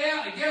and day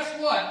out. And guess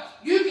what?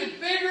 You can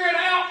figure it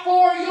out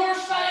for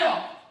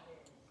yourself,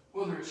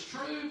 whether it's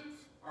true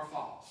or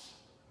false.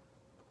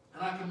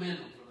 And I commend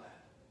them for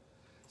that.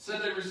 It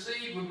said they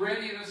received with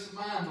readiness of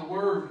mind the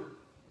word.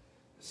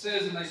 It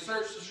says, and they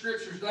searched the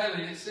Scriptures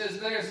daily. And it says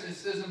this, it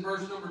says in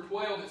verse number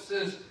 12, it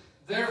says,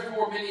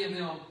 therefore many of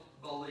them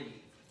believed.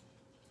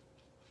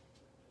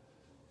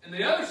 In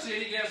the other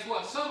city, guess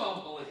what? Some of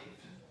them believed.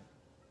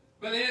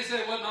 But then it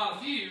said, well, not a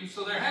few,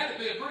 so there had to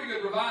be a pretty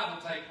good revival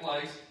take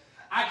place.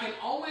 I can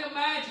only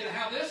imagine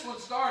how this one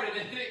started,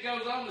 and it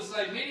goes on to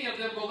say, many of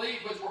them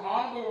believed, which were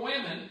honorable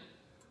women,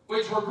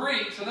 which were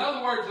Greeks. In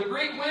other words, the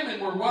Greek women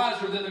were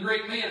wiser than the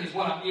Greek men, is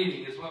what I'm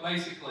getting, is what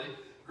basically.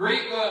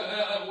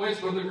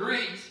 Which were the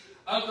Greeks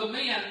of the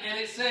men, and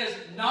it says,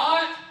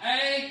 not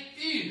a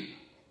few.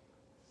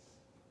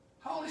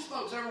 Holy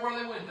smokes, everywhere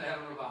they went, they had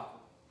a revival.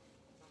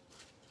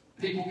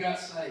 People got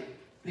saved.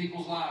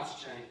 People's lives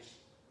changed.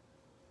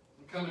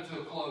 I'm coming to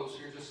a close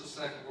here in just a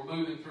second. We're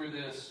moving through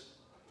this.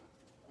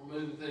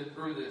 We're moving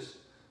through this.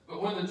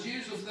 But when the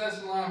Jews of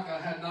Thessalonica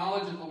had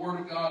knowledge that the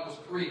Word of God was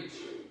preached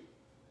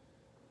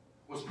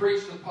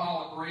to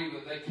Paul at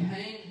Berea, they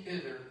came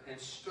hither and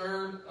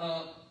stirred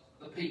up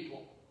the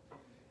people.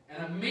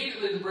 And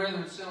immediately the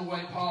brethren sent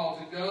away Paul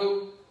to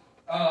go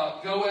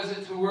as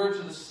it were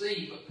to the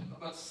sea.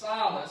 But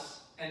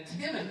Silas and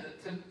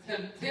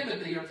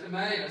Timothy or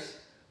Timaeus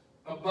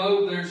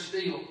abode there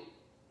still.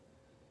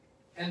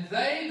 And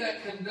they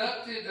that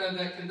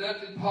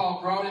conducted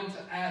Paul brought him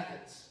to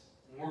Athens.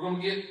 And we're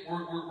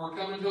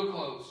coming to a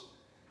close.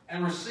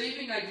 And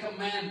receiving a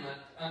commandment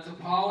unto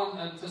Paul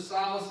and unto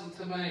Silas and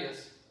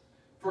Timaeus,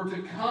 for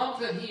to come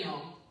to him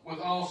with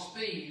all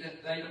speed,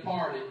 they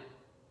departed.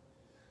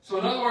 So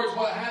in other words,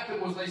 what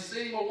happened was they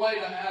sent him away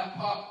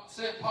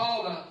sent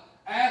Paul to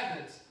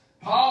Athens.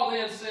 Paul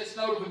then sends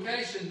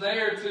notification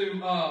there to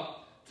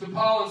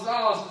Paul and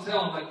Silas to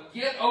tell them to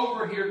get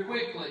over here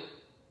quickly.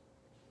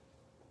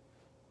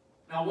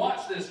 Now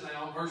watch this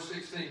now in verse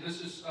 16.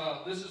 This is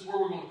where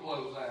we're going to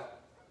close out.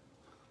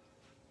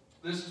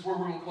 This is where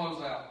we're going to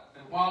close out.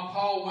 And while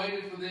Paul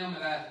waited for them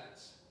at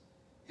Athens,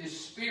 his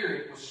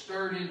spirit was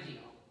stirred in him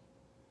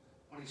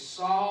when he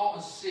saw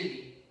a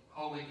city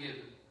wholly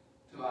given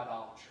to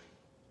idolatry.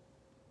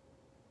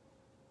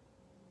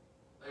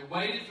 They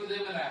waited for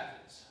them at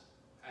Athens.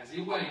 As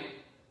he waited,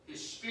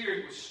 his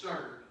spirit was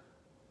stirred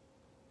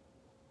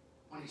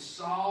when he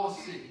saw a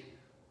city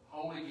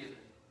wholly given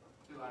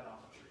to idolatry.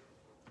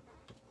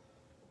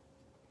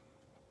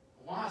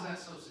 Why is that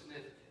so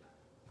significant?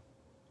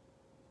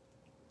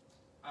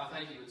 I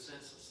think you would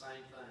sense the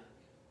same thing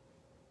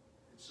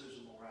in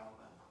Susanville,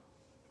 Alabama.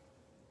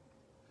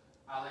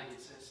 I think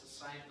you'd sense the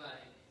same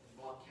thing in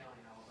Blount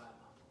County,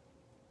 Alabama.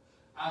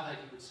 I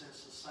think you would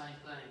sense the same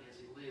thing as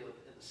he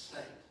lived in the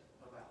state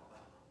of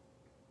Alabama.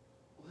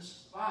 Well, this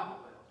is the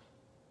Bible Belt,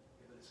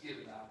 but it's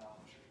given to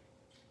idolatry.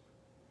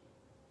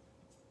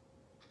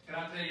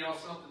 Can I tell y'all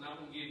something? I'm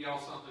going to give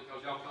y'all something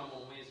because y'all come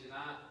on Wednesday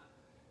night.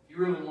 If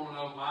you really want to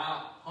know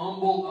my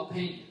humble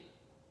opinion,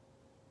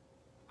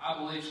 I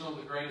believe some of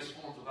the greatest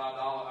forms of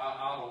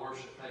idol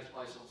worship takes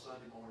place on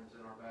Sunday mornings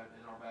in our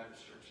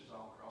Baptist churches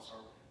all across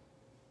our land.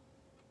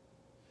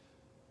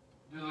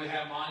 Do they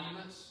have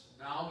monuments?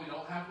 No, we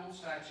don't have little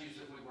statues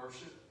that we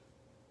worship.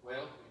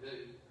 Well, we do.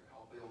 They're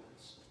called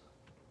buildings.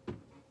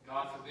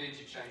 God forbid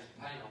you change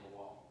the paint on the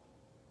wall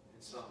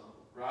in some of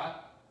them, right?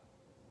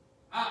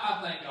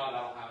 I thank God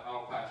I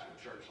don't pastor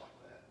a church like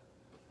that.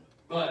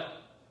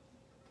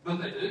 But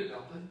they do,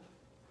 don't they?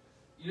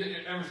 You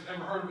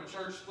ever heard of a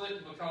church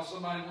splitting because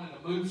somebody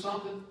wanted to move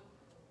something?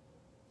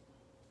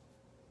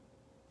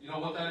 You know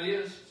what that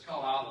is? It's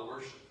called idol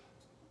worship.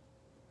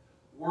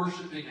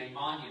 Worshiping a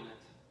monument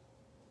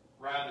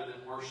rather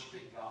than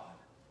worshiping God.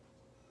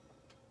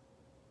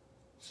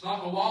 It's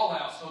not the wall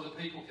out so that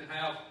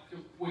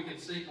we can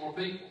see more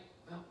people.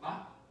 No, my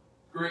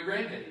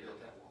great-granddaddy built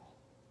that wall.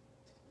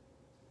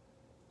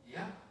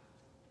 Yeah.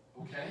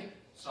 Okay.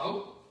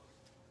 So,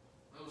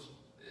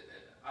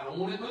 I don't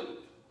want it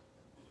moved.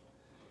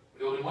 The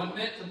building wasn't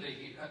meant to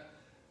be.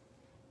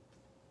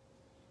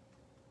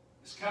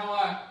 It's kind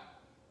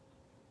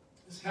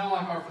of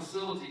like our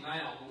facility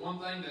now. The one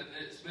thing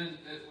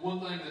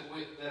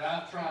that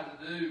I've tried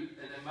to do,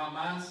 and in my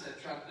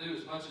mindset tried to do,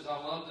 as much as I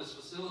love this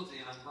facility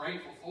and I'm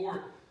grateful for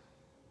it,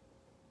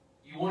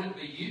 you want it to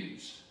be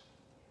used.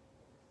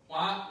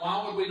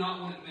 Why would we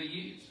not want it to be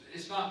used?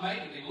 It's not made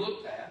to be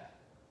looked at.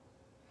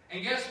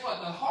 And guess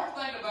what? The hard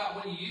thing about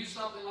when you use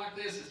something like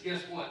this is,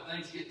 guess what?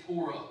 Things get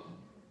tore up.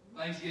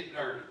 Things get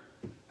dirty.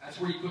 That's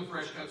where you put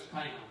fresh coats of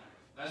paint on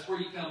there. That's where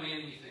you come in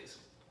and you fix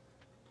them.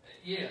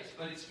 Yes,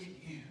 but it's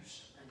getting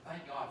used. And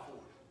thank God for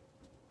it.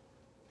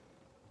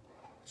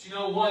 But you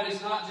know what?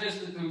 It's not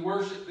just that we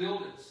worship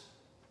buildings.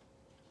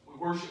 We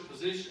worship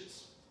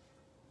positions.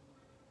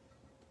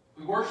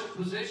 We worship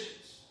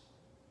positions.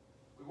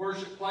 We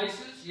worship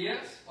places,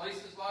 yes.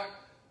 Places like,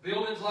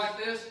 buildings like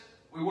this.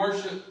 We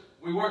worship.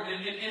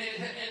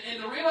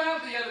 And the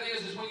reality of it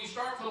is when you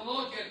start to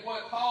look at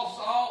what Paul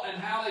saw and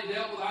how they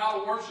dealt with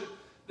idol worship,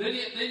 then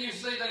you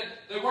see that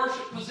they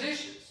worship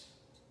positions.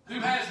 Who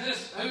has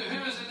this? Who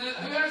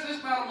has this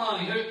amount of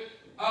money?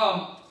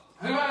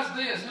 Who has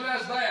this? Who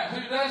has that?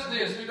 Who does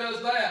this? Who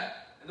does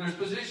that? And there's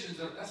positions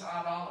that's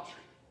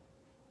idolatry.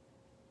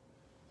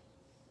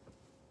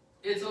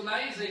 It's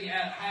amazing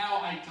at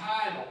how a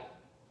title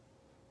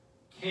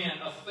can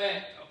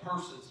affect a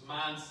person's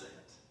mindset.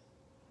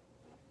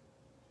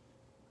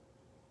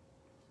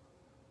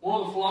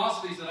 One of the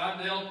philosophies that I've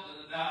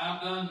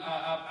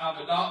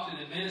adopted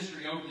in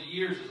ministry over the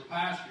years as a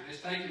pastor, and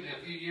it's taken me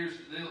a few years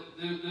to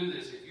do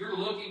this. If you're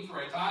looking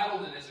for a title,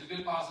 then it's a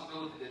good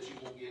possibility that you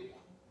won't get one.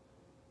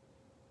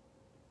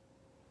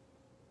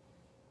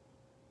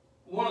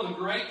 One of the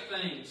great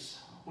things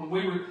when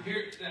we were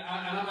here, and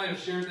I may have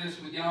shared this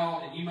with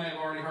y'all, and you may have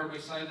already heard me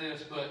say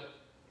this, but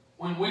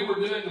when we were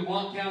doing the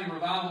Blount County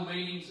revival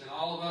meetings, and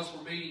all of us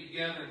were meeting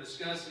together and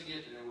discussing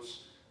it, and it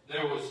was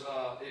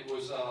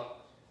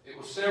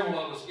several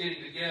of us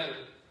getting together.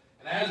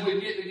 And as we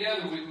get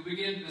together, we would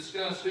begin to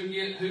discuss who would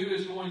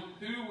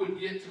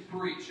get to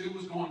preach, who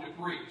was going to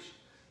preach.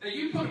 Now,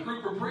 you put a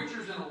group of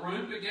preachers in a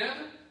room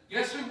together,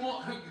 guess who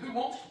wants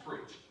to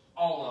preach?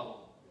 All of them.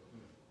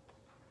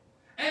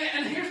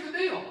 And here's the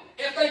deal.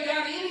 If they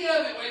got any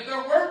of it, if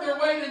they're worth their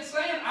weight in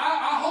sand,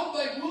 I hope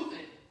they would.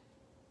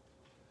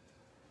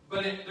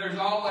 But there's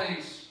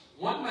always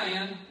one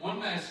man, one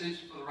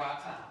message for the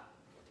right time.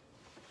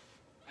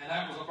 And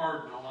that was a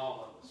burden on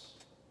all of us.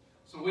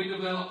 So we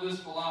developed this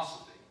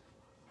philosophy.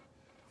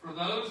 For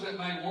those that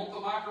may want the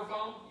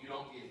microphone, you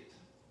don't get it.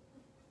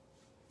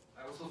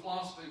 That was the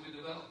philosophy we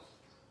developed.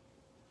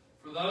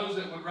 For those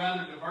that would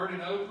rather divert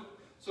it over.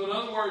 So in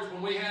other words,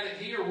 when we had it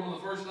here, one of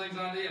the first things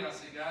I did, I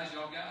said, guys,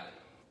 y'all got it.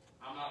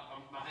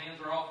 My hands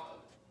are off of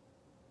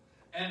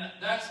it. And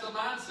that's the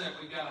mindset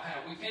we've got to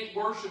have. We can't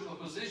worship a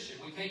position.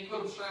 We can't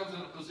put ourselves in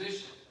a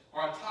position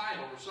or a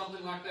title or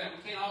something like that.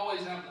 We can't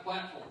always have the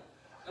platform.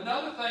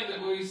 Another thing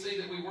that we see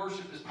that we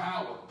worship is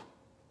power.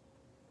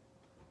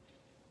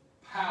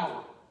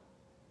 Power.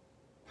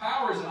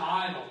 Power is an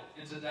idol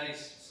in today's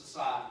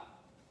society.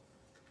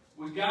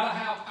 We've got to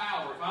have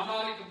power. If I'm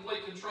not in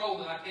complete control,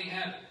 then I can't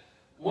have it.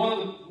 One of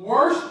the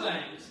worst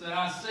things that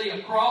I see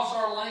across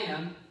our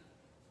land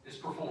is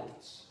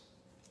performance.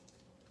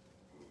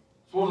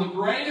 It's one of the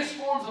greatest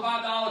forms of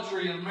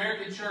idolatry in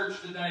American church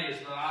today is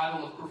the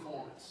idol of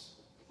performance.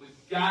 We've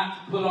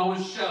got to put on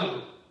a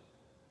show.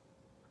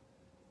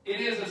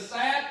 It is a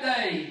sad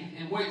day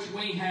in which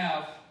we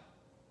have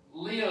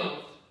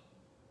lived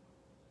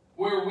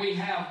where we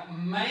have a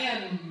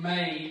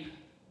man-made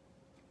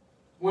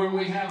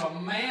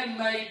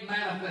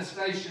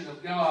manifestation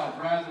of God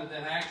rather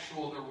than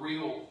the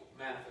real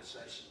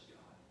manifestation of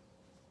God.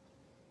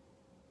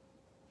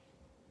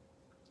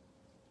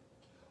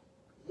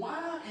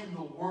 Why in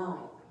the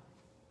world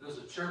does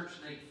a church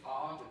need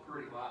fog and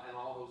pretty light and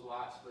all those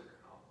lights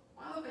flickering on?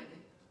 Why do they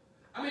need?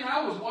 I mean,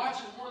 I was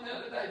watching one the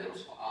other day. There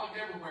was fog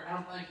everywhere. And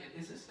I'm thinking,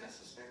 is this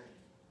necessary?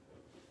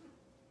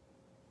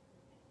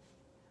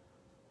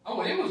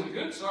 Oh, it was a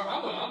good start.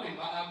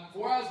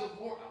 Before I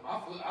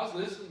was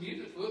listening to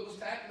music, foot was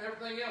tapping,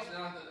 everything else, and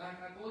I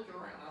got looking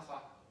around. And I was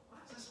like, why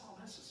is this all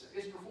necessary?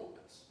 It's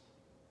performance.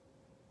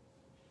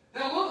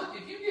 Now look,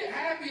 if you get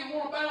happy and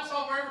want to bounce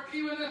over every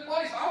pew in this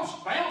place, I'll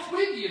bounce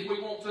with you if we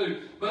want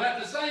to. But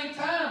at the same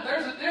time,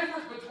 there's a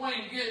difference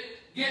between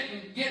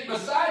getting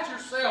beside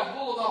yourself,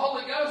 full of the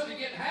Holy Ghost, and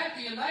getting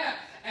happy in that,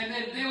 and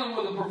then dealing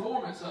with a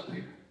performance up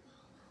here.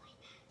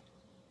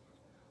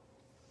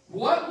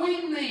 What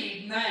we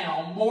need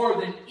now, more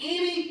than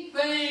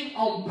anything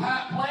on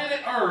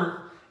planet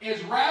Earth,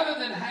 is rather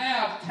than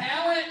have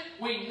talent,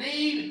 we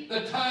need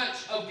the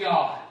touch of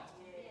God.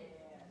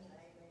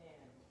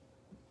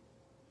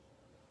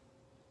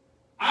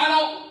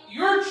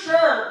 Your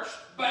church,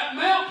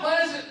 Mount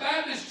Pleasant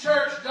Baptist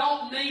Church,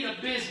 don't need a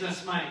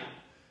businessman.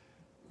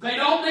 They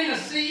don't need a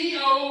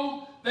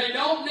CEO. They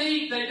don't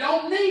need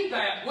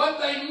that. What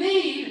they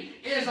need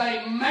is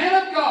a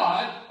man of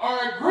God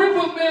or a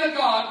group of men of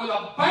God with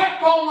a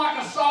backbone like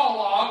a saw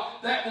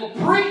log that will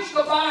preach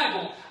the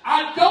Bible.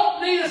 I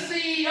don't need a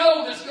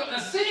CEO. A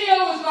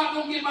CEO is not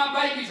going to get my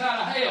babies out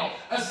of hell.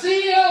 A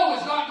CEO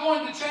is not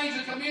going to change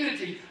the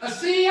community. A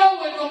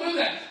CEO ain't going to do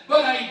that.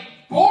 But a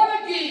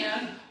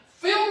born-again,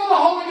 filled with the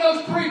Holy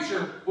Ghost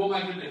preacher will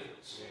make a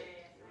difference.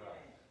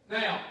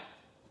 Now,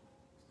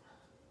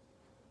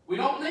 we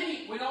don't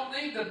need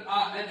the,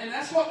 and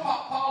that's what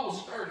Paul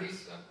was stirred. He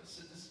said, this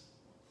is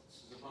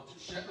a bunch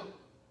of show.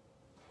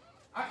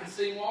 I can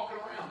see him walking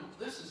around.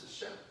 This is a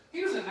show.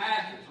 He was in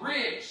Athens,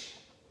 rich.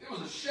 It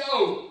was a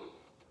show.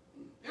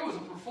 It was a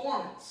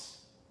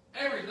performance.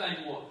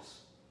 Everything was.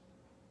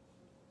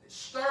 It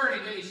stirred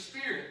him in his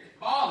spirit. It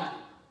bothered him.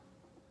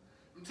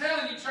 I'm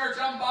telling you, church,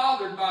 I'm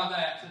bothered by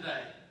that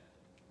today.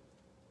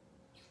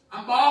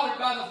 I'm bothered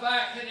by the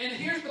fact, and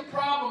here's the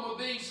problem of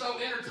being so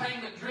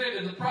entertainment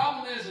driven. The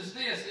problem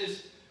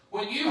is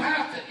when you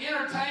have to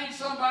entertain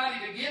somebody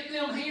to get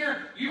them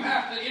here, you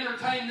have to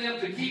entertain them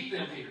to keep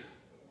them here.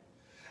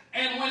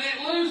 And when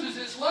it loses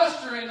its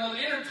luster and the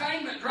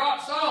entertainment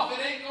drops off, it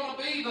ain't going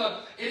to be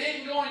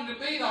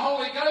the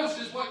Holy Ghost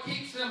is what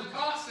keeps them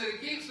constant.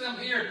 It keeps them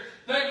here.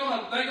 They're going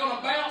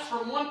to bounce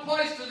from one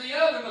place to the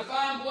other to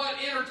find what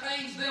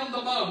entertains them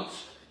the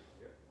most.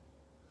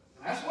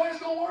 And that's the way it's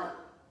going to work.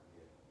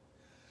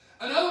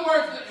 In other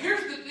words,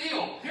 here's the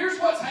deal. Here's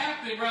what's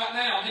happening right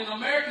now in the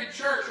American church.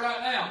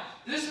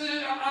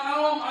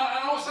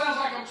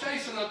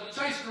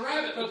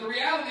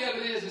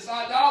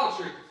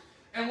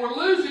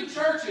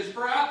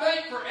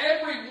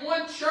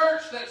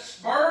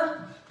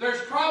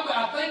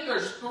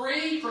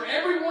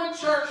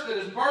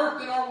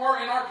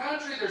 in our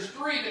country, there's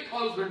 3 that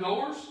close their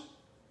doors.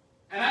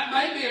 And that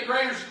may be a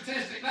greater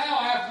statistic now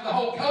after the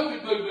whole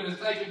COVID movement has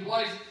taken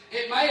place.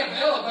 It may have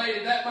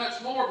elevated that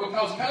much more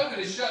because COVID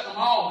is shutting them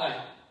all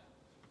down.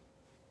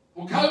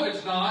 Well,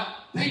 COVID's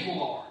not.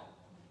 People are.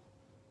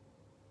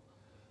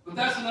 But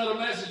that's another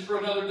message for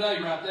another day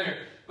right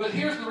there. But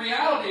here's the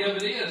reality of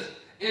it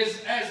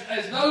is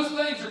as those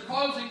things are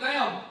closing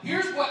down,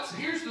 here's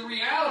the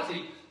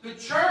reality. The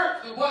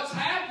church, what's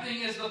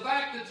happening is the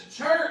fact that the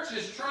church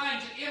is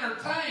trying to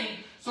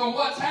entertain. So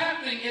what's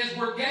happening is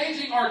we're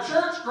gauging our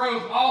church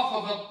growth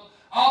off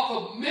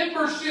of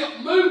membership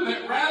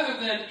movement rather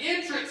than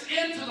entrance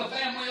into the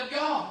family of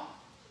God.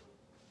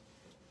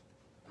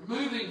 We're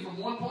moving from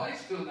one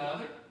place to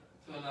another.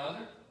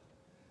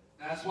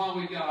 That's why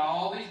we've got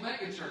all these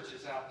mega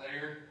churches out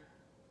there.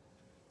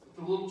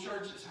 But the little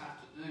churches have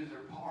to do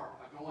their part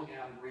by going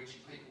out and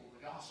reaching people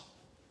with the gospel.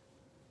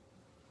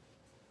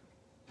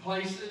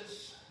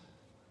 Places,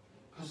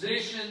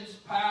 positions,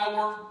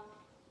 power,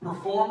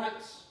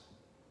 performance,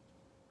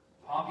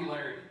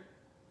 popularity.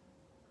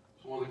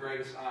 It's one of the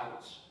greatest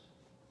idols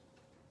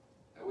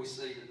that we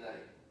see today.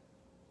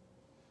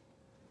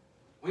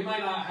 We may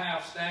not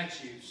have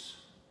statues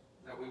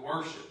that we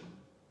worship,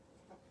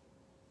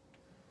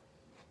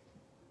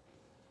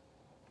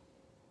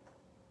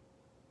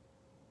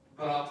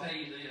 but I'll tell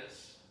you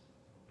this.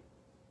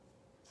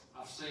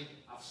 I've seen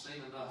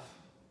enough.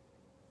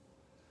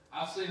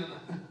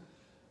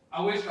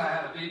 I wish I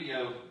had a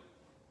video.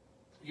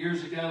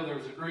 Years ago, there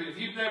was a group. If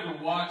you've never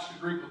watched a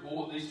group of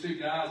boys, these 2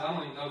 guys, I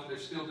don't even know if they're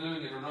still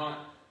doing it or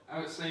not. I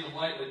haven't seen them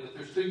lately, but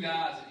there's 2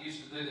 guys that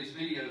used to do these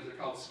videos. They're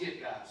called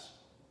skit guys.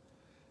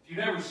 If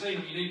you've never seen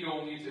them, you need to go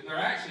on YouTube.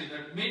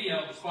 Many of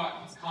them was quite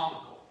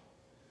comical.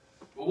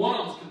 But one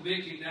of them's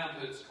convicting down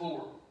to its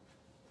core.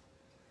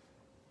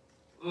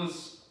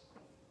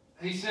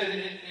 He said,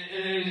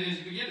 and as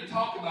he began to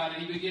talk about it,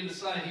 he began to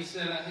say, he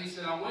said,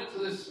 I went to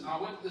this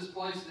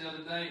place the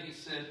other day.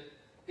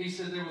 He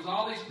said there was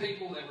all these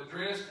people that were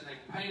dressed and they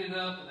were painted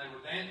up and they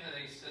were dancing.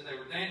 He said they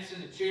were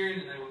dancing and cheering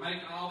and they were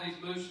making all these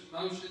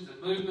motions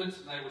and movements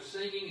and they were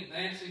singing and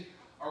dancing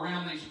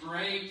around these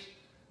great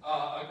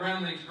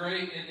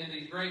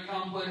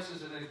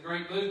complexes and these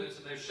great movements.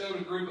 And they showed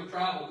a group of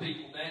tribal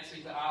people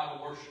dancing to idol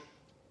worship.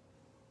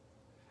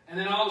 And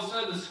then all of a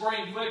sudden the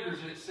screen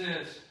flickers and it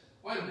says,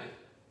 "Wait a minute."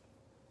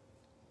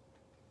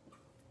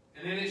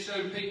 And then it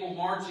showed people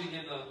marching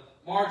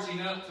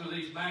up to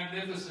these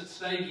magnificent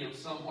stadiums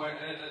somewhere,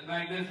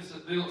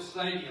 magnificent built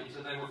stadiums,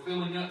 and they were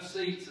filling up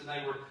seats, and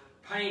they were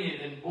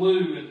painted in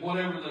blue and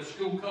whatever their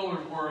school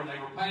colors were, and they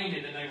were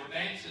painted, and they were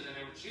dancing, and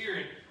they were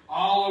cheering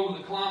all over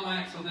the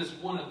climax of this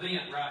one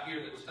event right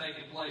here that was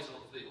taking place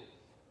on the field.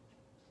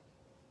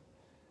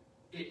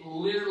 It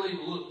literally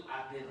looked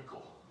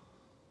identical,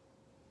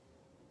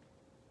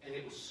 and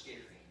it was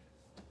scary.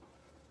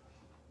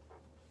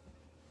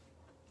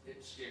 It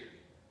was scary.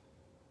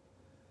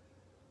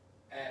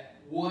 At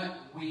what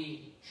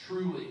we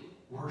truly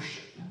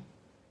worship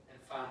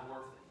and find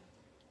worthy.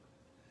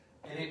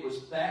 And it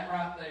was that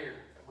right there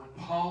when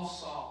Paul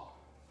saw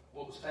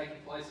what was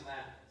taking place in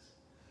Athens.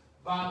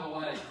 By the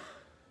way,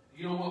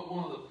 you know what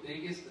one of the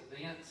biggest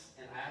events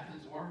in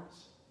Athens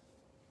was?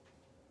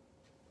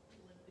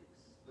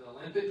 The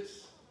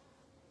Olympics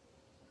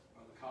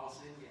or the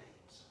Colosseum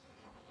Games.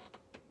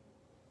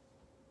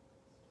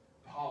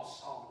 Paul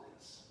saw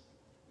this.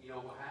 You know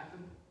what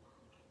happened?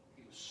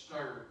 He was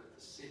stirred that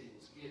the city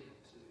was given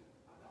to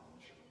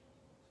idolatry.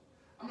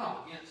 I'm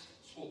not against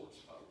sports,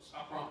 folks.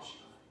 I promise you.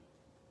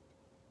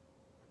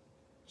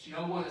 But you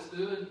know what it's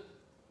doing?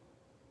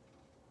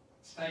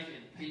 It's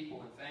taking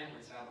people and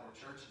families out of our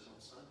churches on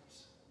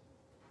Sundays.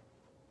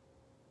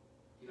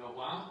 You know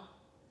why?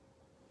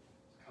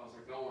 It's because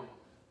they're going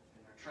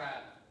and they're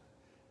traveling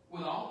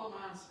with all the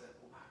mindset,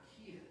 well, my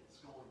kid is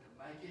going to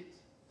make it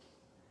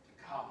to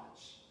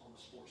college on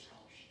the sports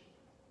scholarship.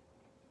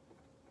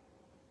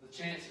 The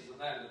chances of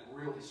that is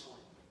really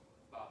slim,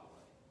 by the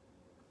way.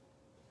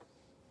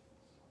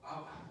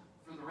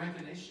 For the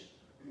recognition,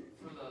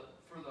 for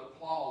the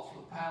applause,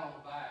 for the pat on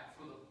the back,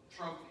 for the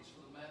trophies,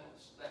 for the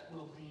medals, that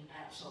will mean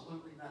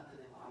absolutely nothing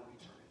in light of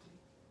eternity.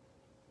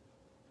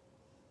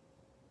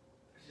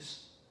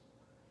 Just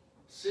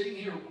sitting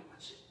here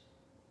watching.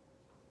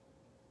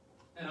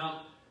 And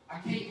I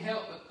can't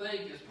help but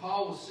think, as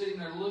Paul was sitting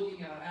there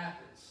looking at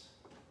Athens,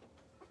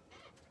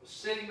 was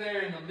sitting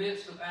there in the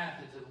midst of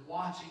Athens and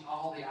watching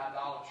all the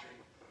idolatry,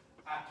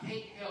 I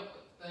can't help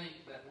but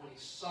think that when he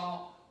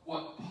saw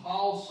what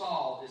Paul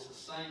saw is the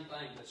same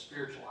thing that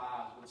spiritual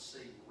eyes would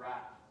see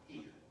right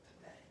here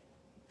today.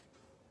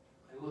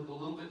 They look a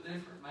little bit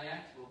different, may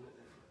act a little bit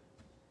different.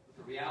 But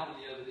the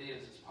reality of it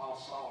is, as Paul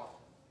saw it,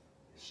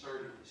 it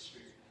stirred in his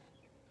spirit.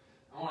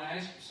 I want to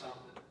ask you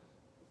something.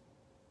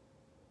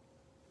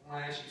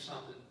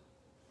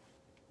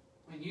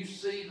 When you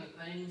see the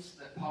things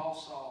that Paul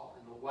saw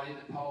and the way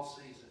that Paul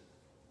sees it,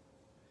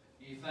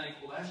 do you think,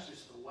 well, that's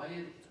just the way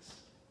it is?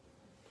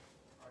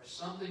 Or is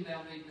something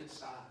down deep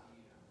inside of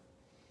you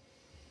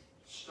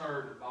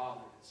stirred and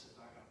bothered and says,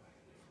 I got to make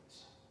a difference?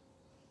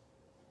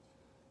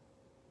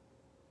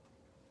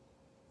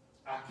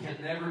 I can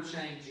never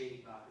change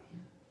anybody,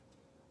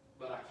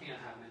 but I can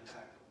have an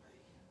impact on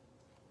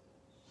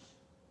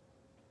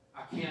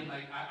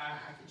me.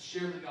 I can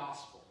share the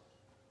gospel.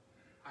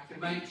 I can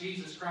make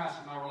Jesus Christ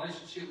and my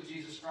relationship with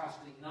Jesus Christ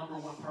the number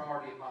one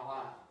priority of my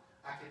life.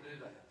 I can do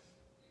that.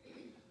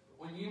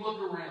 When you look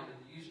around,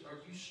 are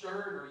you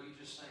stirred, or are you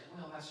just saying,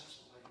 well, that's just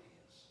the way it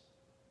is?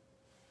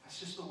 That's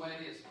just the way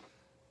it is.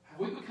 Have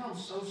we become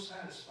so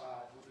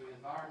satisfied with the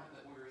environment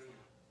that we're in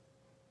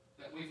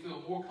that we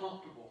feel more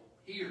comfortable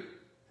here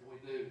than we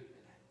do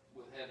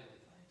with heavenly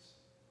things?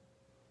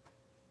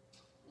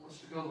 I want us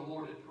to go to the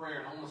Lord in prayer,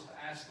 and I want us to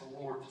ask the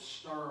Lord to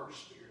stir our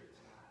spirit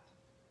tonight.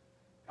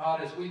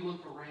 God, as we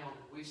look around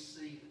and we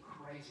see the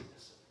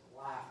craziness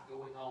of life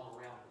going on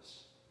around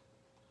us,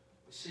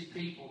 we see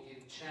people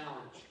getting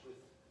challenged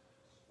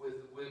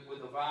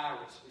with the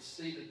virus. We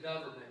see the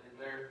government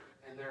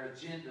and their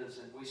agendas,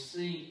 and we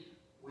see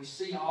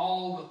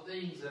all the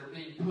things that are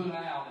being put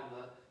out,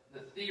 and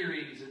the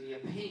theories and the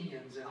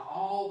opinions and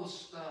all the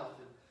stuff,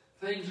 and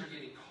things are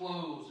getting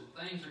closed,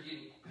 and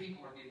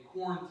people are getting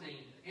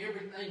quarantined, and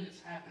everything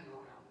that's happening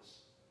around us.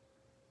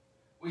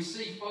 We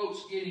see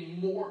folks getting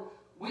more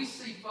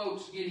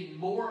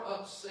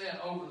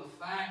upset over the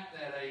fact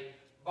that a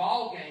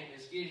ball game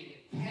is getting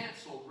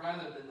canceled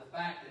rather than the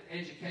fact that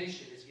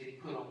education is getting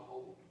put on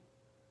hold.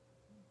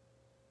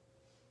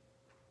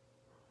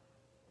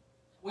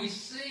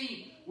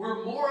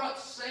 We're more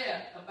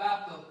upset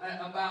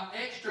about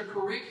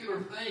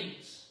extracurricular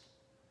things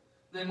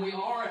than we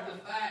are at the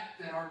fact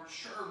that our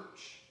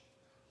churches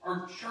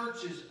are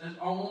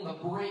on the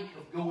brink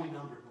of going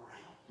underground.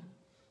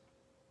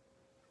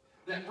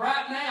 That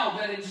right now,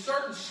 that in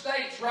certain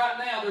states right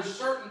now, there's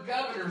certain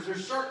governors,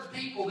 there's certain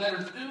people that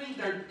are doing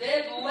their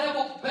dead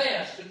level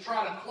best to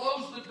try to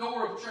close the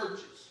door of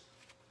churches.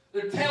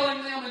 They're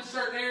telling them in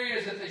certain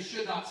areas that they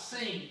should not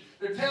sing.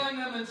 They're telling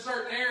them in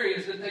certain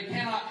areas that they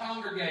cannot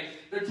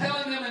congregate. They're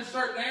telling them in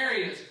certain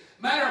areas.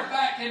 Matter of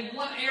fact, in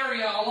one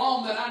area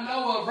alone that I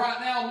know of right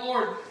now,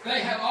 Lord, they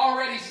have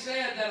already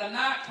said that a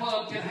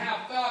nightclub can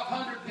have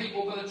 500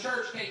 people, but a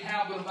church can't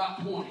have but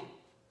about 20.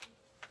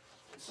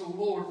 And so,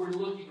 Lord, we're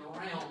looking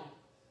around,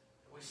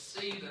 and we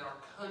see that our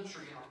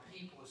country and our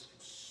people is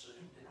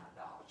consumed in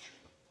idolatry.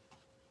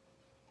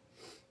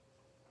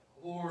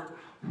 Lord,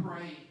 I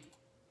pray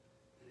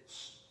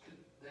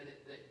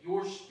that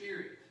your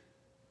Spirit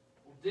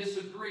will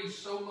disagree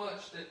so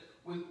much that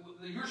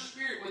your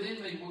Spirit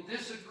within me will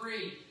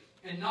disagree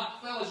and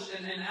not fellowship,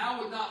 and I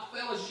would not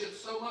fellowship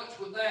so much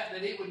with that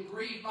it would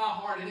grieve my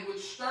heart and it would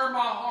stir my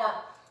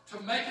heart to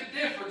make a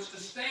difference, to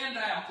stand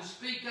out, to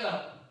speak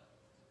up,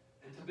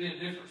 and to be a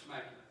difference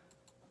maker.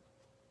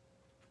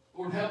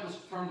 Lord, help us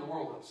to turn the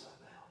world upside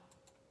down.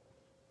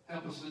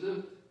 Help us to do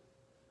it.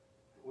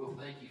 We'll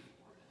thank you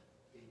for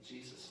it. In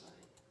Jesus'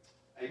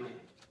 name, amen.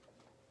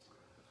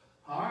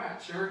 All right,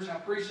 church, I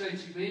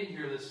appreciate you being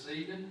here this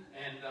evening.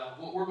 And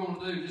what we're going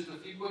to do, just a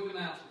few quick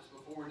announcements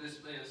before we're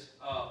dismissed.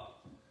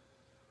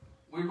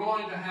 We're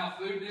going to have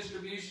food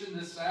distribution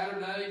this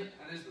Saturday.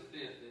 That is the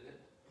 5th, isn't it?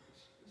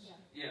 Yeah.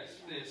 Yes,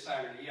 5th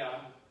Saturday. Yeah.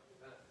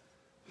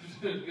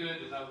 Good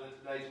to know that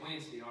today's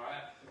Wednesday, all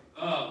right?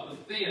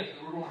 The 5th,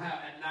 we're going to have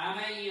at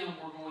 9 a.m.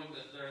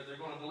 They're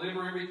going to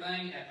deliver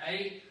everything at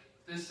 8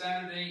 this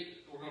Saturday.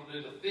 We're going to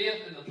do the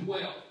 5th and the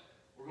 12th.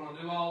 We're going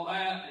to do all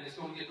that, and it's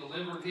going to get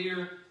delivered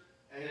here.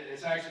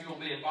 It's actually going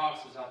to be in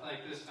boxes, I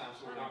think, this time,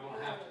 so we're not going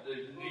to have to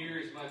do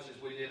near as much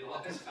as we did the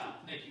last time.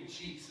 Thank you,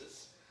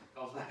 Jesus,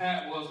 because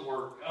that was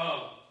work.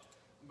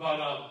 But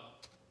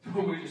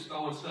we're just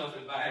throwing stuff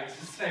in bags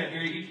and saying,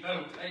 "Here you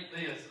go, take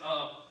this."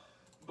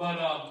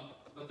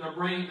 But they're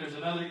bringing. It's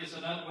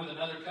with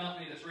another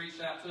company that's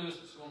reached out to us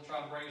that's going to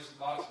try to bring us some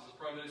boxes of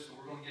produce, so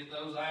we're going to get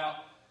those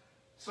out.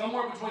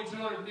 Somewhere between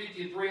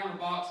 250 and 300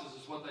 boxes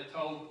is what they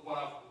told, what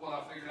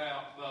I figured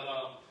out,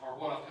 or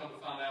what I've come to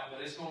find out.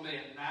 But it's going to be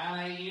at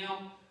 9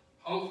 a.m.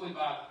 Hopefully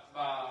by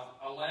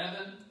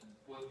 11,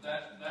 with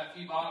that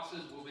few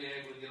boxes, we'll be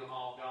able to get them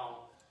all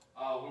gone.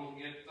 We'll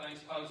get things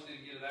posted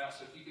and get it out.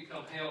 So if you could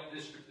come help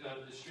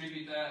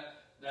distribute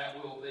that,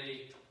 that will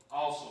be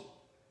awesome.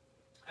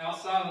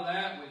 Outside of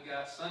that, we've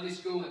got Sunday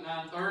school at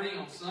 9:30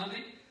 on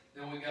Sunday.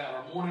 Then we got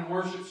our morning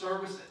worship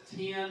service at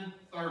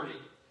 10:30.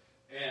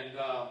 And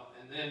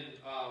then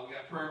we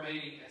got prayer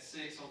meeting at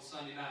 6 on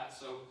Sunday night.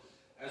 So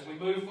as we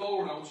move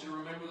forward, I want you to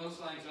remember those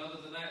things.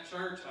 Other than that,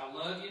 church, I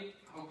love you.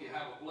 I hope you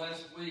have a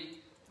blessed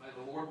week. May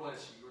the Lord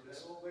bless you. There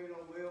won't be no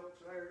milk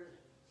Saturday.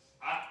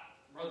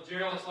 Brother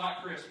Gerald, it's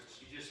like Christmas.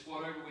 You just,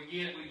 whatever we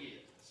get, we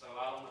get. So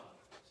I don't know.